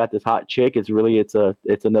 you think you got this hot chick. It's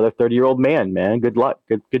another 30-year-old man. Good luck,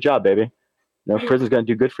 good job, baby. You know, prison's gonna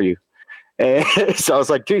do good for you. And so I was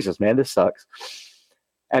like, Jesus, man, this sucks.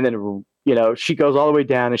 And then, you know, she goes all the way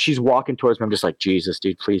down and she's walking towards me. I'm just like, Jesus,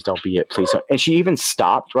 dude, please don't be it, please don't. And she even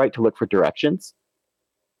stopped, right, to look for directions,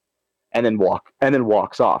 and then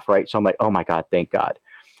walks off, right? So I'm like, oh my God, thank God.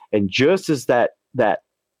 And just as that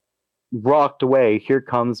rocked away, here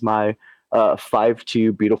comes my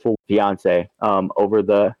 5'2" beautiful fiance over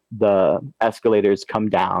the escalators, come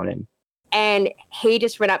down, and he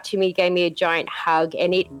just ran up to me, gave me a giant hug,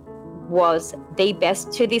 and it was the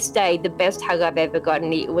best, to this day, the best hug I've ever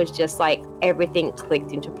gotten. It was just like everything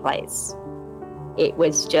clicked into place.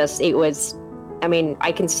 I mean,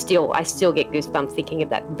 I still get goosebumps thinking of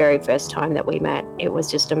that very first time that we met. It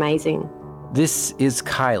was just amazing. This is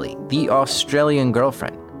Kylie, the Australian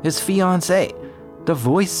girlfriend, his fiancée, the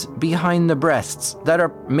voice behind the breasts that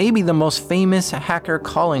are maybe the most famous hacker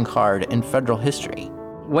calling card in federal history.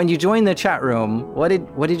 When you joined the chat room, how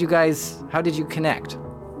did you connect?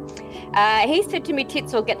 He said to me,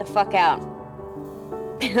 tits or get the fuck out.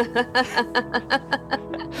 And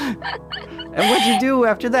what'd you do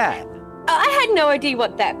after that? I had no idea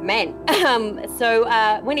what that meant. So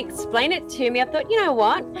when he explained it to me, I thought, you know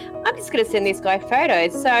what? I'm just going to send this guy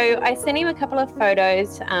photos. So I sent him a couple of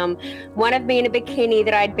photos. One of me in a bikini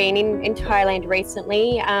that I'd been in Thailand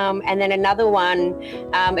recently, and then another one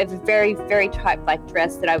of a very, very tight-like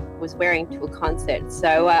dress that I was wearing to a concert.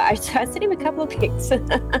 So I sent him a couple of pics.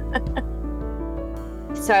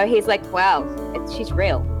 So he's like, wow, she's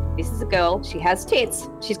real. This is a girl. She has tits.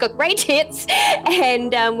 She's got great tits.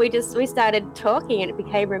 And we started talking, and it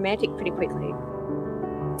became romantic pretty quickly.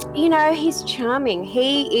 You know, he's charming.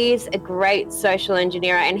 He is a great social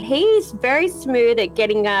engineer, and he's very smooth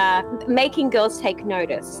at making girls take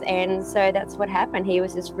notice. And so that's what happened. He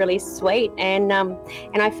was just really sweet, and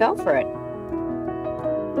I fell for it.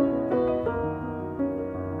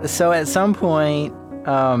 So at some point,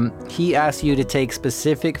 he asked you to take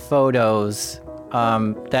specific photos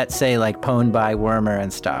that say like pwned by w0rmer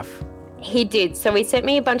and stuff. He did. So he sent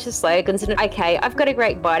me a bunch of slogans, and okay, I've got a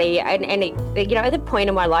great body, and it, you know, at the point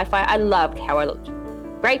in my life, I loved how I looked.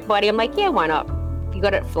 Great body. I'm like, yeah, why not? You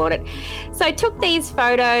got it, flaunt it. So I took these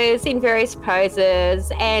photos in various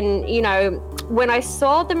poses, and you know, when I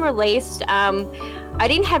saw them released, I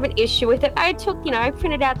didn't have an issue with it. I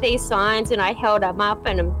printed out these signs and I held them up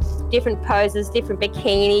and different poses, different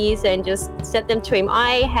bikinis, and just sent them to him.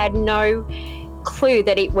 I had no clue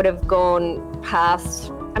that it would have gone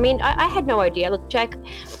past. I mean, I had no idea. Look, Jack,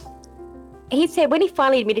 he said when he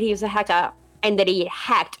finally admitted he was a hacker and that he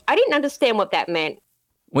hacked, I didn't understand what that meant.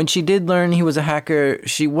 When she did learn he was a hacker,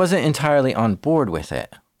 she wasn't entirely on board with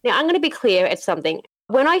it. Now, I'm going to be clear at something.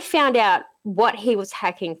 When I found out what he was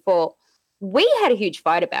hacking for, we had a huge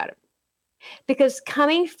fight about it. Because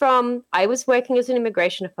I was working as an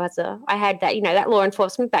immigration officer. I had that law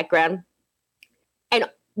enforcement background. And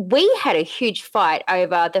we had a huge fight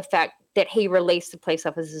over the fact that he released the police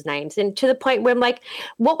officers' names. And to the point where I'm like,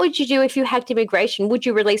 what would you do if you hacked immigration? Would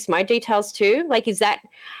you release my details too? Like, is that?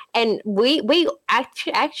 And we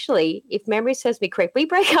actually, if memory serves me correct, we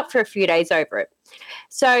break up for a few days over it.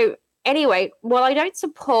 So anyway, while I don't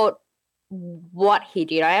support what he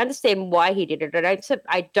did, I understand why he did it.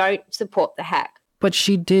 I don't support the hack. But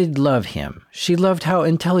she did love him. She loved how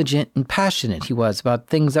intelligent and passionate he was about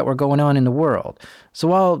things that were going on in the world. So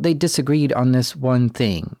while they disagreed on this one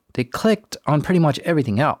thing, they clicked on pretty much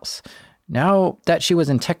everything else. Now that she was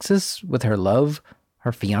in Texas with her love,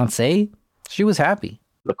 her fiancé, she was happy.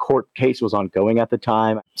 The court case was ongoing at the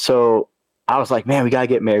time. So I was like, man, we got to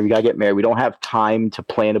get married. We don't have time to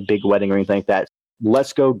plan a big wedding or anything like that.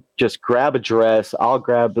 Let's go just grab a dress. I'll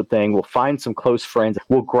grab the thing. We'll find some close friends.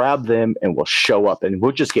 We'll grab them and we'll show up and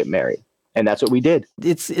we'll just get married. And that's what we did.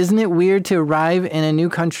 Isn't it weird to arrive in a new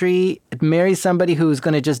country, marry somebody who's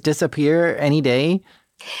going to just disappear any day?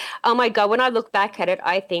 Oh my God. When I look back at it,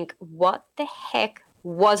 I think, what the heck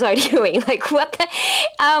was I doing? Like, what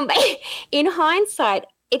the, in hindsight,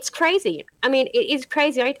 it's crazy. I mean, it is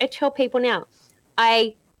crazy. I tell people now,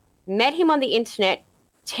 I met him on the internet.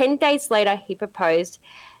 10 days later, he proposed.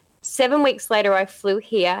 7 weeks later, I flew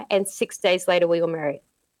here. And 6 days later, we were married.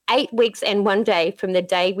 8 weeks and 1 day from the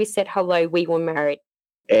day we said hello, we were married.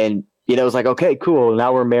 And, it was like, okay, cool.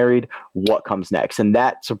 Now we're married. What comes next? And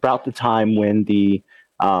that's about the time when the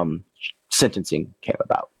sentencing came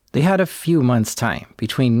about. They had a few months' time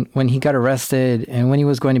between when he got arrested and when he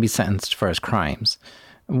was going to be sentenced for his crimes.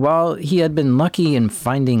 While he had been lucky in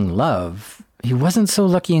finding love, he wasn't so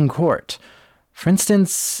lucky in court. For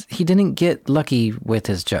instance, he didn't get lucky with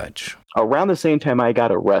his judge. Around the same time I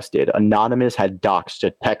got arrested, Anonymous had doxed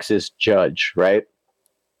a Texas judge, right?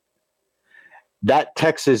 That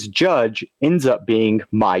Texas judge ends up being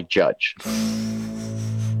my judge.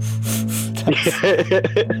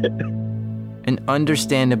 An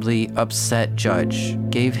understandably upset judge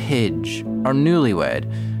gave Hidge, our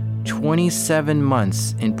newlywed, 27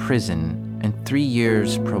 months in prison and 3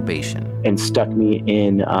 years probation. And stuck me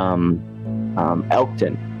in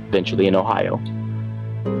Elkton, eventually in Ohio.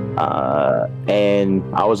 And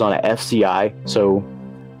I was on an FCI, so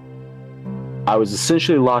I was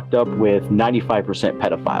essentially locked up with 95%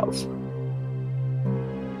 pedophiles,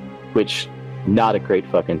 which not a great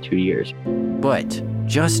fucking 2 years. But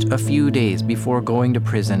just a few days before going to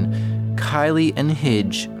prison, Kylie and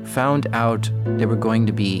Hidge found out they were going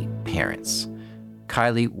to be parents.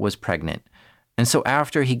 Kylie was pregnant. And so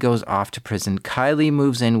after he goes off to prison, Kylie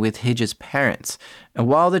moves in with Hidge's parents. And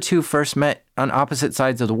while the two first met on opposite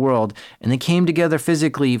sides of the world and they came together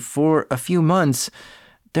physically for a few months,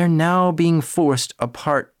 they're now being forced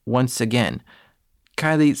apart once again.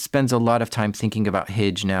 Kylie spends a lot of time thinking about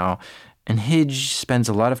Hidge now, and Hidge spends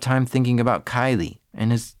a lot of time thinking about Kylie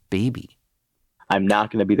and his baby. I'm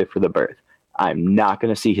not going to be there for the birth. I'm not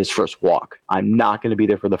going to see his first walk. I'm not going to be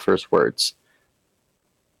there for the first words.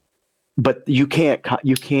 But you can't,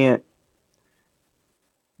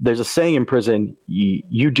 there's a saying in prison,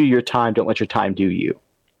 you do your time, don't let your time do you.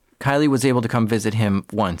 Kylie was able to come visit him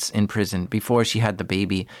once in prison before she had the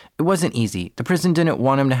baby. It wasn't easy. The prison didn't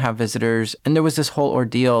want him to have visitors, and there was this whole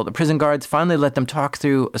ordeal. The prison guards finally let them talk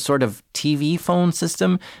through a sort of TV phone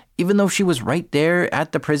system. Even though she was right there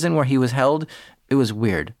at the prison where he was held, it was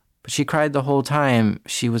weird. But she cried the whole time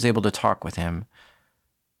she was able to talk with him.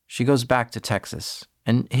 She goes back to Texas,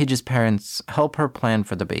 and Hidge's parents help her plan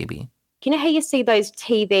for the baby. You know how you see those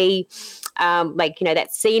TV, that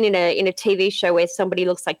scene in a TV show where somebody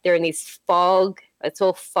looks like they're in this fog. It's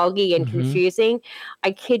all foggy and confusing.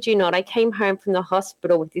 I kid you not. I came home from the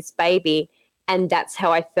hospital with this baby, and that's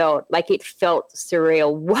how I felt. Like, it felt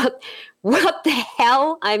surreal. What the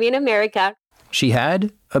hell? I'm in America. She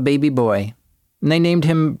had a baby boy, and they named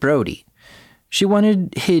him Brody. She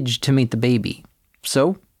wanted Hidge to meet the baby,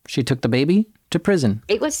 so she took the baby to prison.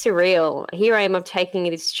 It was surreal. Here I am, I'm taking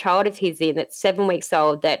this child of his in that's 7 weeks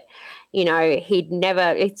old that,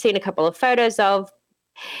 he'd seen a couple of photos of.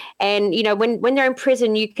 And, when they're in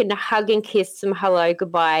prison, you can hug and kiss them, hello,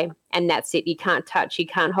 goodbye, and that's it. You can't touch, you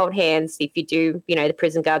can't hold hands. If you do, the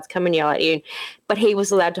prison guards come and yell at you. But he was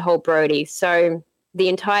allowed to hold Brody. So the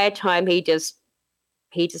entire time he just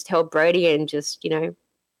held Brody and just,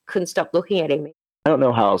 couldn't stop looking at him. I don't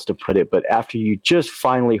know how else to put it, but after you just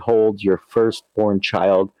finally hold your firstborn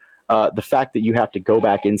child, the fact that you have to go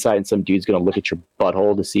back inside and some dude's going to look at your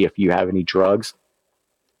butthole to see if you have any drugs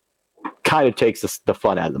kind of takes the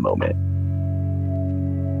fun out of the moment.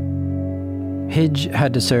 Hidge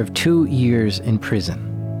had to serve 2 years in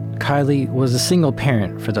prison. Kylie was a single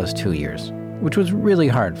parent for those 2 years, which was really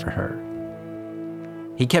hard for her.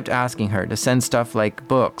 He kept asking her to send stuff like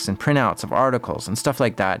books and printouts of articles and stuff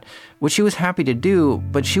like that, which she was happy to do,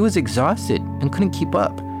 but she was exhausted and couldn't keep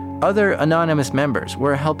up. Other anonymous members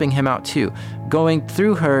were helping him out too, going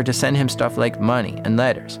through her to send him stuff like money and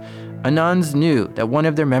letters. Anons knew that one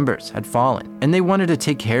of their members had fallen, and they wanted to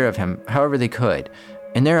take care of him however they could.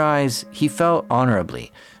 In their eyes, he fell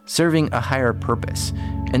honorably, serving a higher purpose,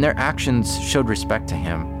 and their actions showed respect to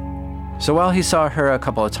him. So while he saw her a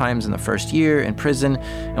couple of times in the first year in prison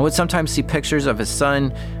and would sometimes see pictures of his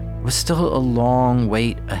son, it was still a long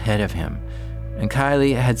wait ahead of him. And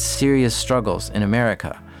Kylie had serious struggles in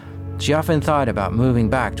America. She often thought about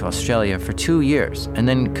moving back to Australia for 2 years and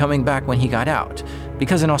then coming back when he got out.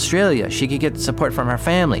 Because in Australia, she could get support from her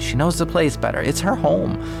family. She knows the place better. It's her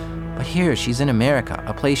home. But here, she's in America,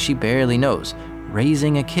 a place she barely knows,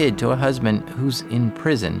 raising a kid to a husband who's in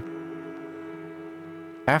prison.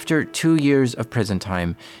 After 2 years of prison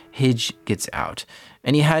time, Hidge gets out,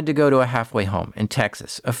 and he had to go to a halfway home in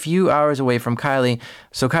Texas, a few hours away from Kylie.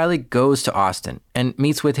 So Kylie goes to Austin and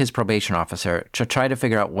meets with his probation officer to try to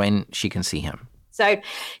figure out when she can see him. So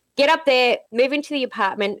get up there, move into the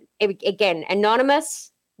apartment. Again,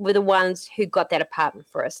 anonymous were the ones who got that apartment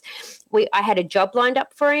for us. I had a job lined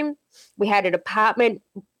up for him. We had an apartment.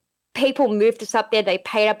 People moved us up there. They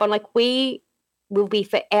paid up on, we will be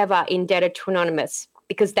forever indebted to Anonymous,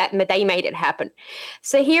 because they made it happen.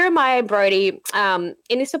 So here am I and Brody in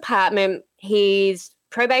this apartment. His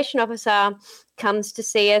probation officer comes to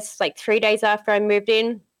see us 3 days after I moved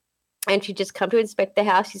in, and she just come to inspect the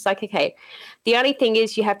house. She's like, okay, the only thing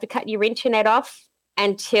is you have to cut your internet off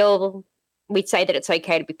until we say that it's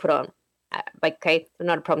okay to be put on. Okay,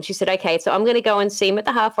 not a problem. She said, okay, so I'm going to go and see him at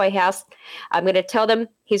the halfway house. I'm going to tell them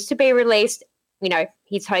he's to be released.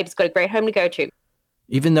 He's got a great home to go to.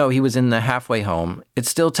 Even though he was in the halfway home, it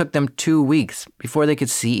still took them 2 weeks before they could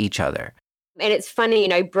see each other. And it's funny,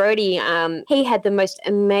 Brody, he had the most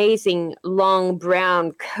amazing long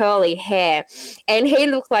brown curly hair, and he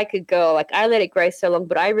looked like a girl. I let it grow so long,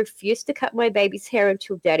 but I refused to cut my baby's hair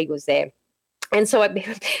until Daddy was there. And so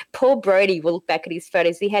poor Brody will look back at his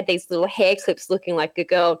photos. He had these little hair clips looking like a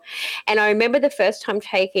girl. And I remember the first time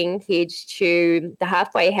taking Hidge to the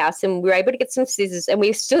halfway house, and we were able to get some scissors, and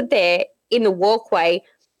we stood there in the walkway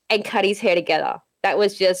and cut his hair together. That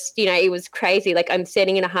was just, it was crazy. I'm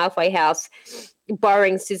standing in a halfway house,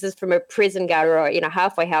 borrowing scissors from a prison guard or a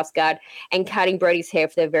halfway house guard, and cutting Brody's hair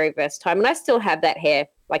for the very first time. And I still have that hair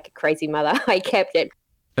like a crazy mother. I kept it.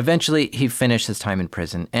 Eventually, he finished his time in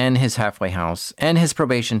prison and his halfway house and his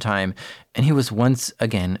probation time, and he was once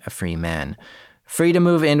again a free man, free to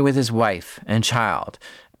move in with his wife and child.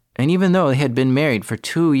 And even though they had been married for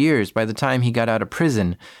 2 years by the time he got out of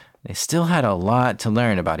prison, they still had a lot to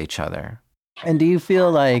learn about each other. And do you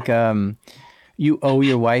feel like you owe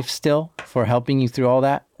your wife still for helping you through all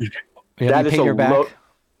that? That is her back?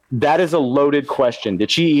 That is a loaded question.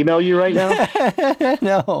 Did she email you right now?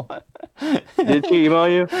 No. Did she email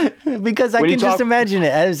you? Because I can just imagine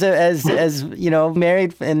it as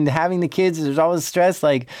married and having the kids. There's always stress.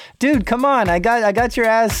 Like, dude, come on! I got your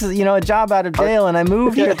ass, a job out of jail, and I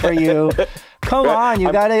moved here for you. Come on,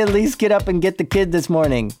 you got to at least get up and get the kid this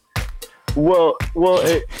morning. Well,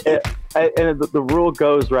 and the rule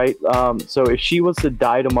goes, right. So if she was to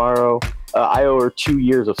die tomorrow, I owe her 2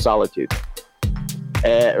 years of solitude.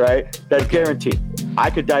 Right? That's guaranteed. I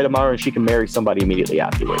could die tomorrow and she can marry somebody immediately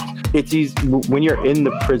afterwards. It's easy when you're in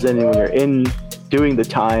the prison and when you're in doing the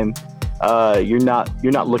time. You're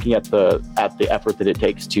not looking at the effort that it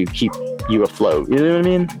takes to keep you afloat. You know what I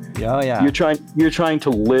mean? Oh yeah. You're trying to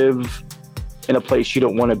live in a place you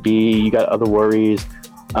don't want to be. You got other worries.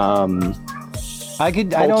 I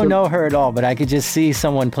don't know her at all, but I could just see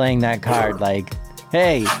someone playing that card like,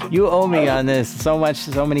 hey, you owe me on this so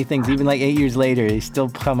many things. Even like 8 years later, they still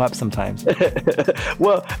come up sometimes.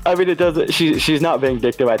 Well, I mean, it doesn't. She's not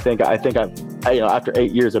vindictive. I think after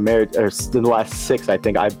 8 years of marriage, or in the last 6, I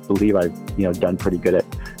believe I've done pretty good at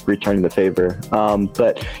returning the favor.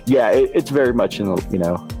 But yeah, it's very much in the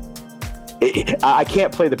I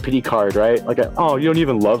can't play the pity card, right? Like, oh, you don't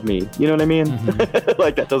even love me. You know what I mean? Mm-hmm.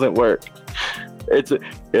 Like that doesn't work. It's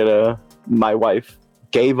my wife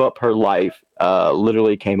gave up her life.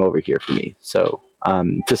 Literally came over here for me. So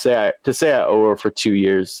to say I owe her for 2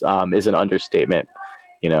 years is an understatement.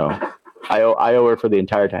 I owe her for the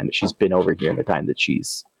entire time that she's been over here and the time that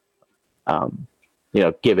she's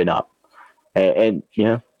given up. And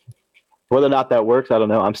whether or not that works, I don't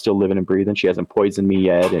know. I'm still living and breathing. She hasn't poisoned me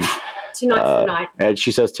yet, and tonight's tonight. And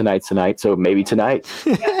she says tonight's tonight, so maybe tonight.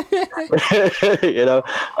 But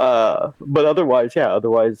otherwise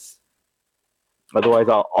all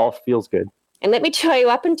feels good. And let me tell you,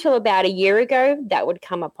 up until about a year ago, that would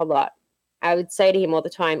come up a lot. I would say to him all the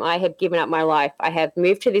time, I have given up my life. I have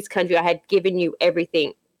moved to this country. I had given you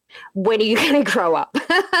everything. When are you going to grow up?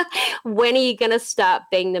 When are you going to start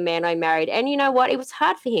being the man I married? And you know what? It was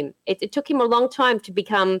hard for him. It took him a long time to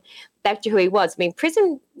become back to who he was. I mean,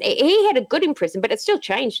 prison, he had a good in prison, but it still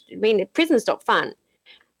changed. I mean, prison's not fun,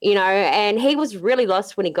 and he was really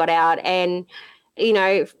lost when he got out. And,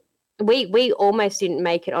 we almost didn't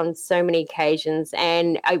make it on so many occasions,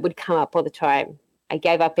 and it would come up all the time. I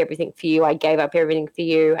gave up everything for you. I gave up everything for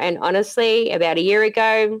you. And honestly, about a year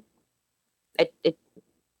ago,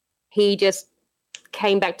 he just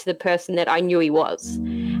came back to the person that I knew he was.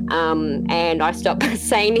 And I stopped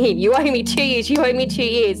saying to him, you owe me 2 years, you owe me 2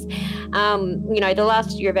 years. The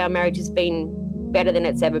last year of our marriage has been better than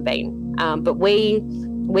it's ever been. But we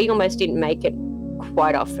almost didn't make it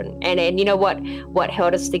quite often. And you know what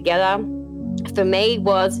held us together for me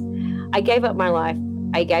was I gave up my life.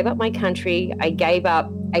 I gave up my country. I gave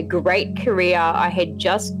up a great career. I had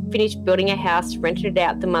just finished building a house, rented it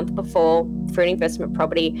out the month before for an investment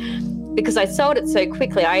property. Because I sold it so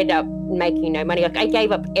quickly, I ended up making no money. Like, I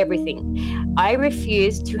gave up everything. I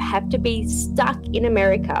refused to have to be stuck in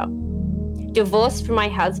America, divorced from my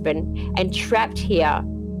husband, and trapped here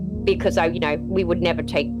because we would never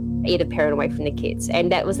take either parent away from the kids.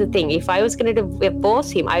 And that was the thing. If I was going to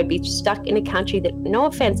divorce him, I would be stuck in a country that, no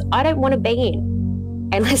offense, I don't want to be in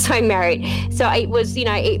unless I'm married. So it was,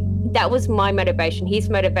 that was my motivation. His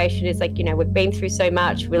motivation is like, we've been through so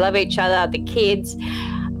much. We love each other, the kids.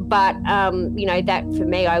 But, that for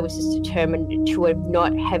me, I was just determined to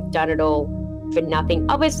not have done it all for nothing.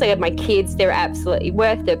 Obviously, my kids, they're absolutely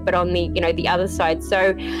worth it. But on the, the other side.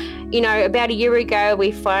 So, about a year ago,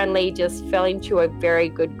 we finally just fell into a very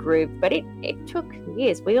good groove. But it took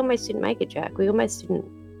years. We almost didn't make it, Jack. We almost didn't.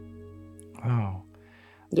 Wow.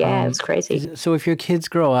 Yeah, it was crazy. So if your kids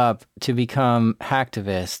grow up to become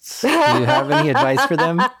hacktivists, do you have any advice for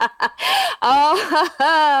them?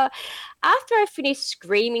 After I finish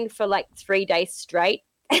screaming for like 3 days straight,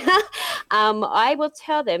 I will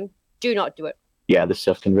tell them, do not do it. Yeah, this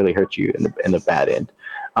stuff can really hurt you in the bad end.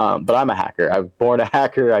 But I'm a hacker. I was born a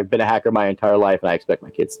hacker. I've been a hacker my entire life, and I expect my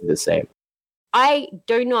kids to do the same. I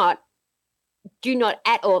do not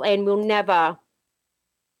at all, and will never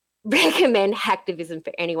recommend hacktivism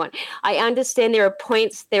for anyone. I understand there are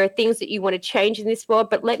things that you want to change in this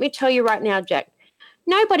world, but let me tell you right now, Jack,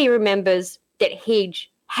 nobody remembers that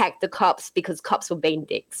Hedge hacked the cops because cops were being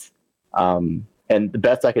dicks. And the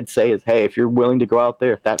best I could say is, hey, if you're willing to go out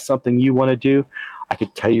there, if that's something you want to do, I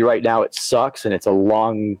could tell you right now it sucks, and it's a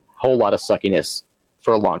whole lot of suckiness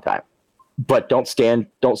for a long time. But don't stand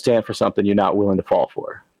for something you're not willing to fall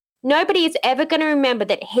for. Nobody is ever going to remember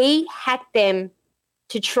that he hacked them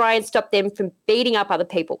to try and stop them from beating up other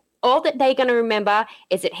people. All that they're going to remember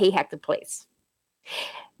is that he hacked the police.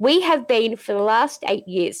 We have been for the last 8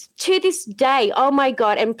 years, to this day, oh my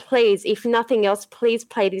God, and please, if nothing else, please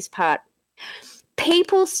play this part.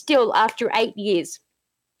 People still, after 8 years,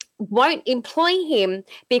 won't employ him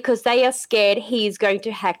because they are scared he is going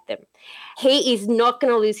to hack them. He is not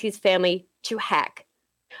going to lose his family to hack.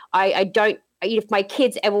 I don't, if my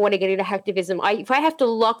kids ever want to get into hacktivism, if I have to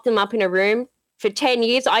lock them up in a room for 10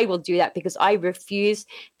 years, I will do that because I refuse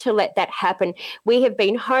to let that happen. We have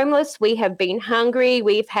been homeless. We have been hungry.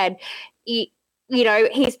 We've had, he's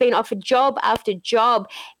been offered job after job,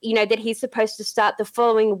 that he's supposed to start the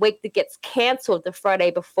following week that gets cancelled the Friday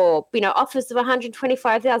before, offers of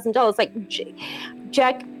 $125,000. Like,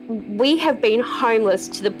 Jack, we have been homeless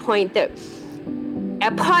to the point that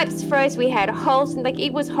our pipes froze. We had holes, and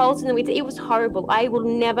it was holes in the winter. It was horrible. I will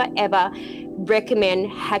never, ever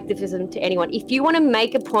recommend hacktivism to anyone. If you want to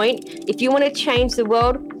make a point, if you want to change the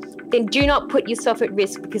world, then do not put yourself at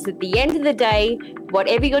risk, because at the end of the day,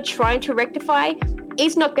 whatever you're trying to rectify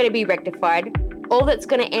is not going to be rectified. All that's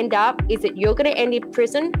going to end up is that you're going to end in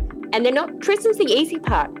prison, and prison's the easy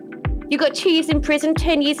part. You got 2 years in prison,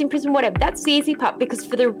 10 years in prison, whatever. That's the easy part, because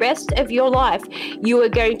for the rest of your life, you are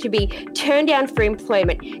going to be turned down for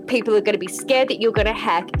employment. People are going to be scared that you're going to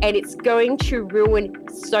hack, and it's going to ruin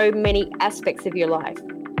so many aspects of your life.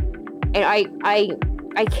 And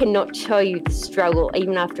I cannot tell you the struggle,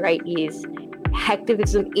 even after 8 years.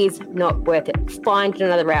 Hacktivism is not worth it. Find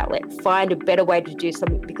another outlet. Find a better way to do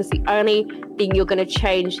something, because the only thing you're going to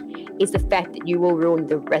change is the fact that you will ruin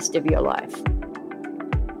the rest of your life.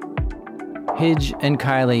 Hidge and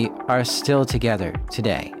Kylie are still together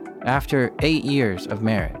today, after 8 years of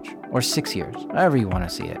marriage, or 6 years, however you want to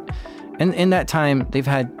see it. And in that time, they've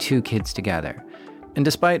had 2 kids together. And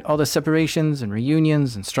despite all the separations and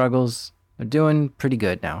reunions and struggles, they're doing pretty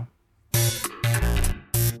good now.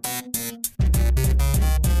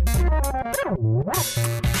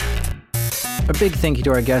 A big thank you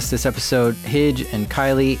to our guests this episode, Hidge and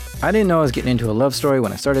Kylie. I didn't know I was getting into a love story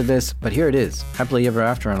when I started this, but here it is, happily ever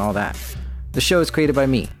after and all that. The show is created by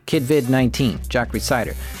me, KidVid19, Jack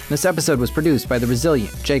Sider. This episode was produced by the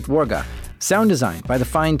resilient Jake Warga, sound design by the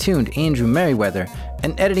fine-tuned Andrew Merriweather,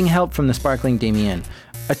 and editing help from the sparkling Damien.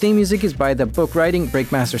 Our theme music is by the book writing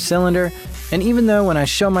Breakmaster Cylinder, and even though when I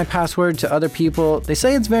show my password to other people, they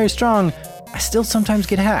say it's very strong, I still sometimes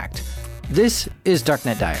get hacked. This is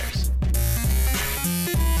Darknet Diaries.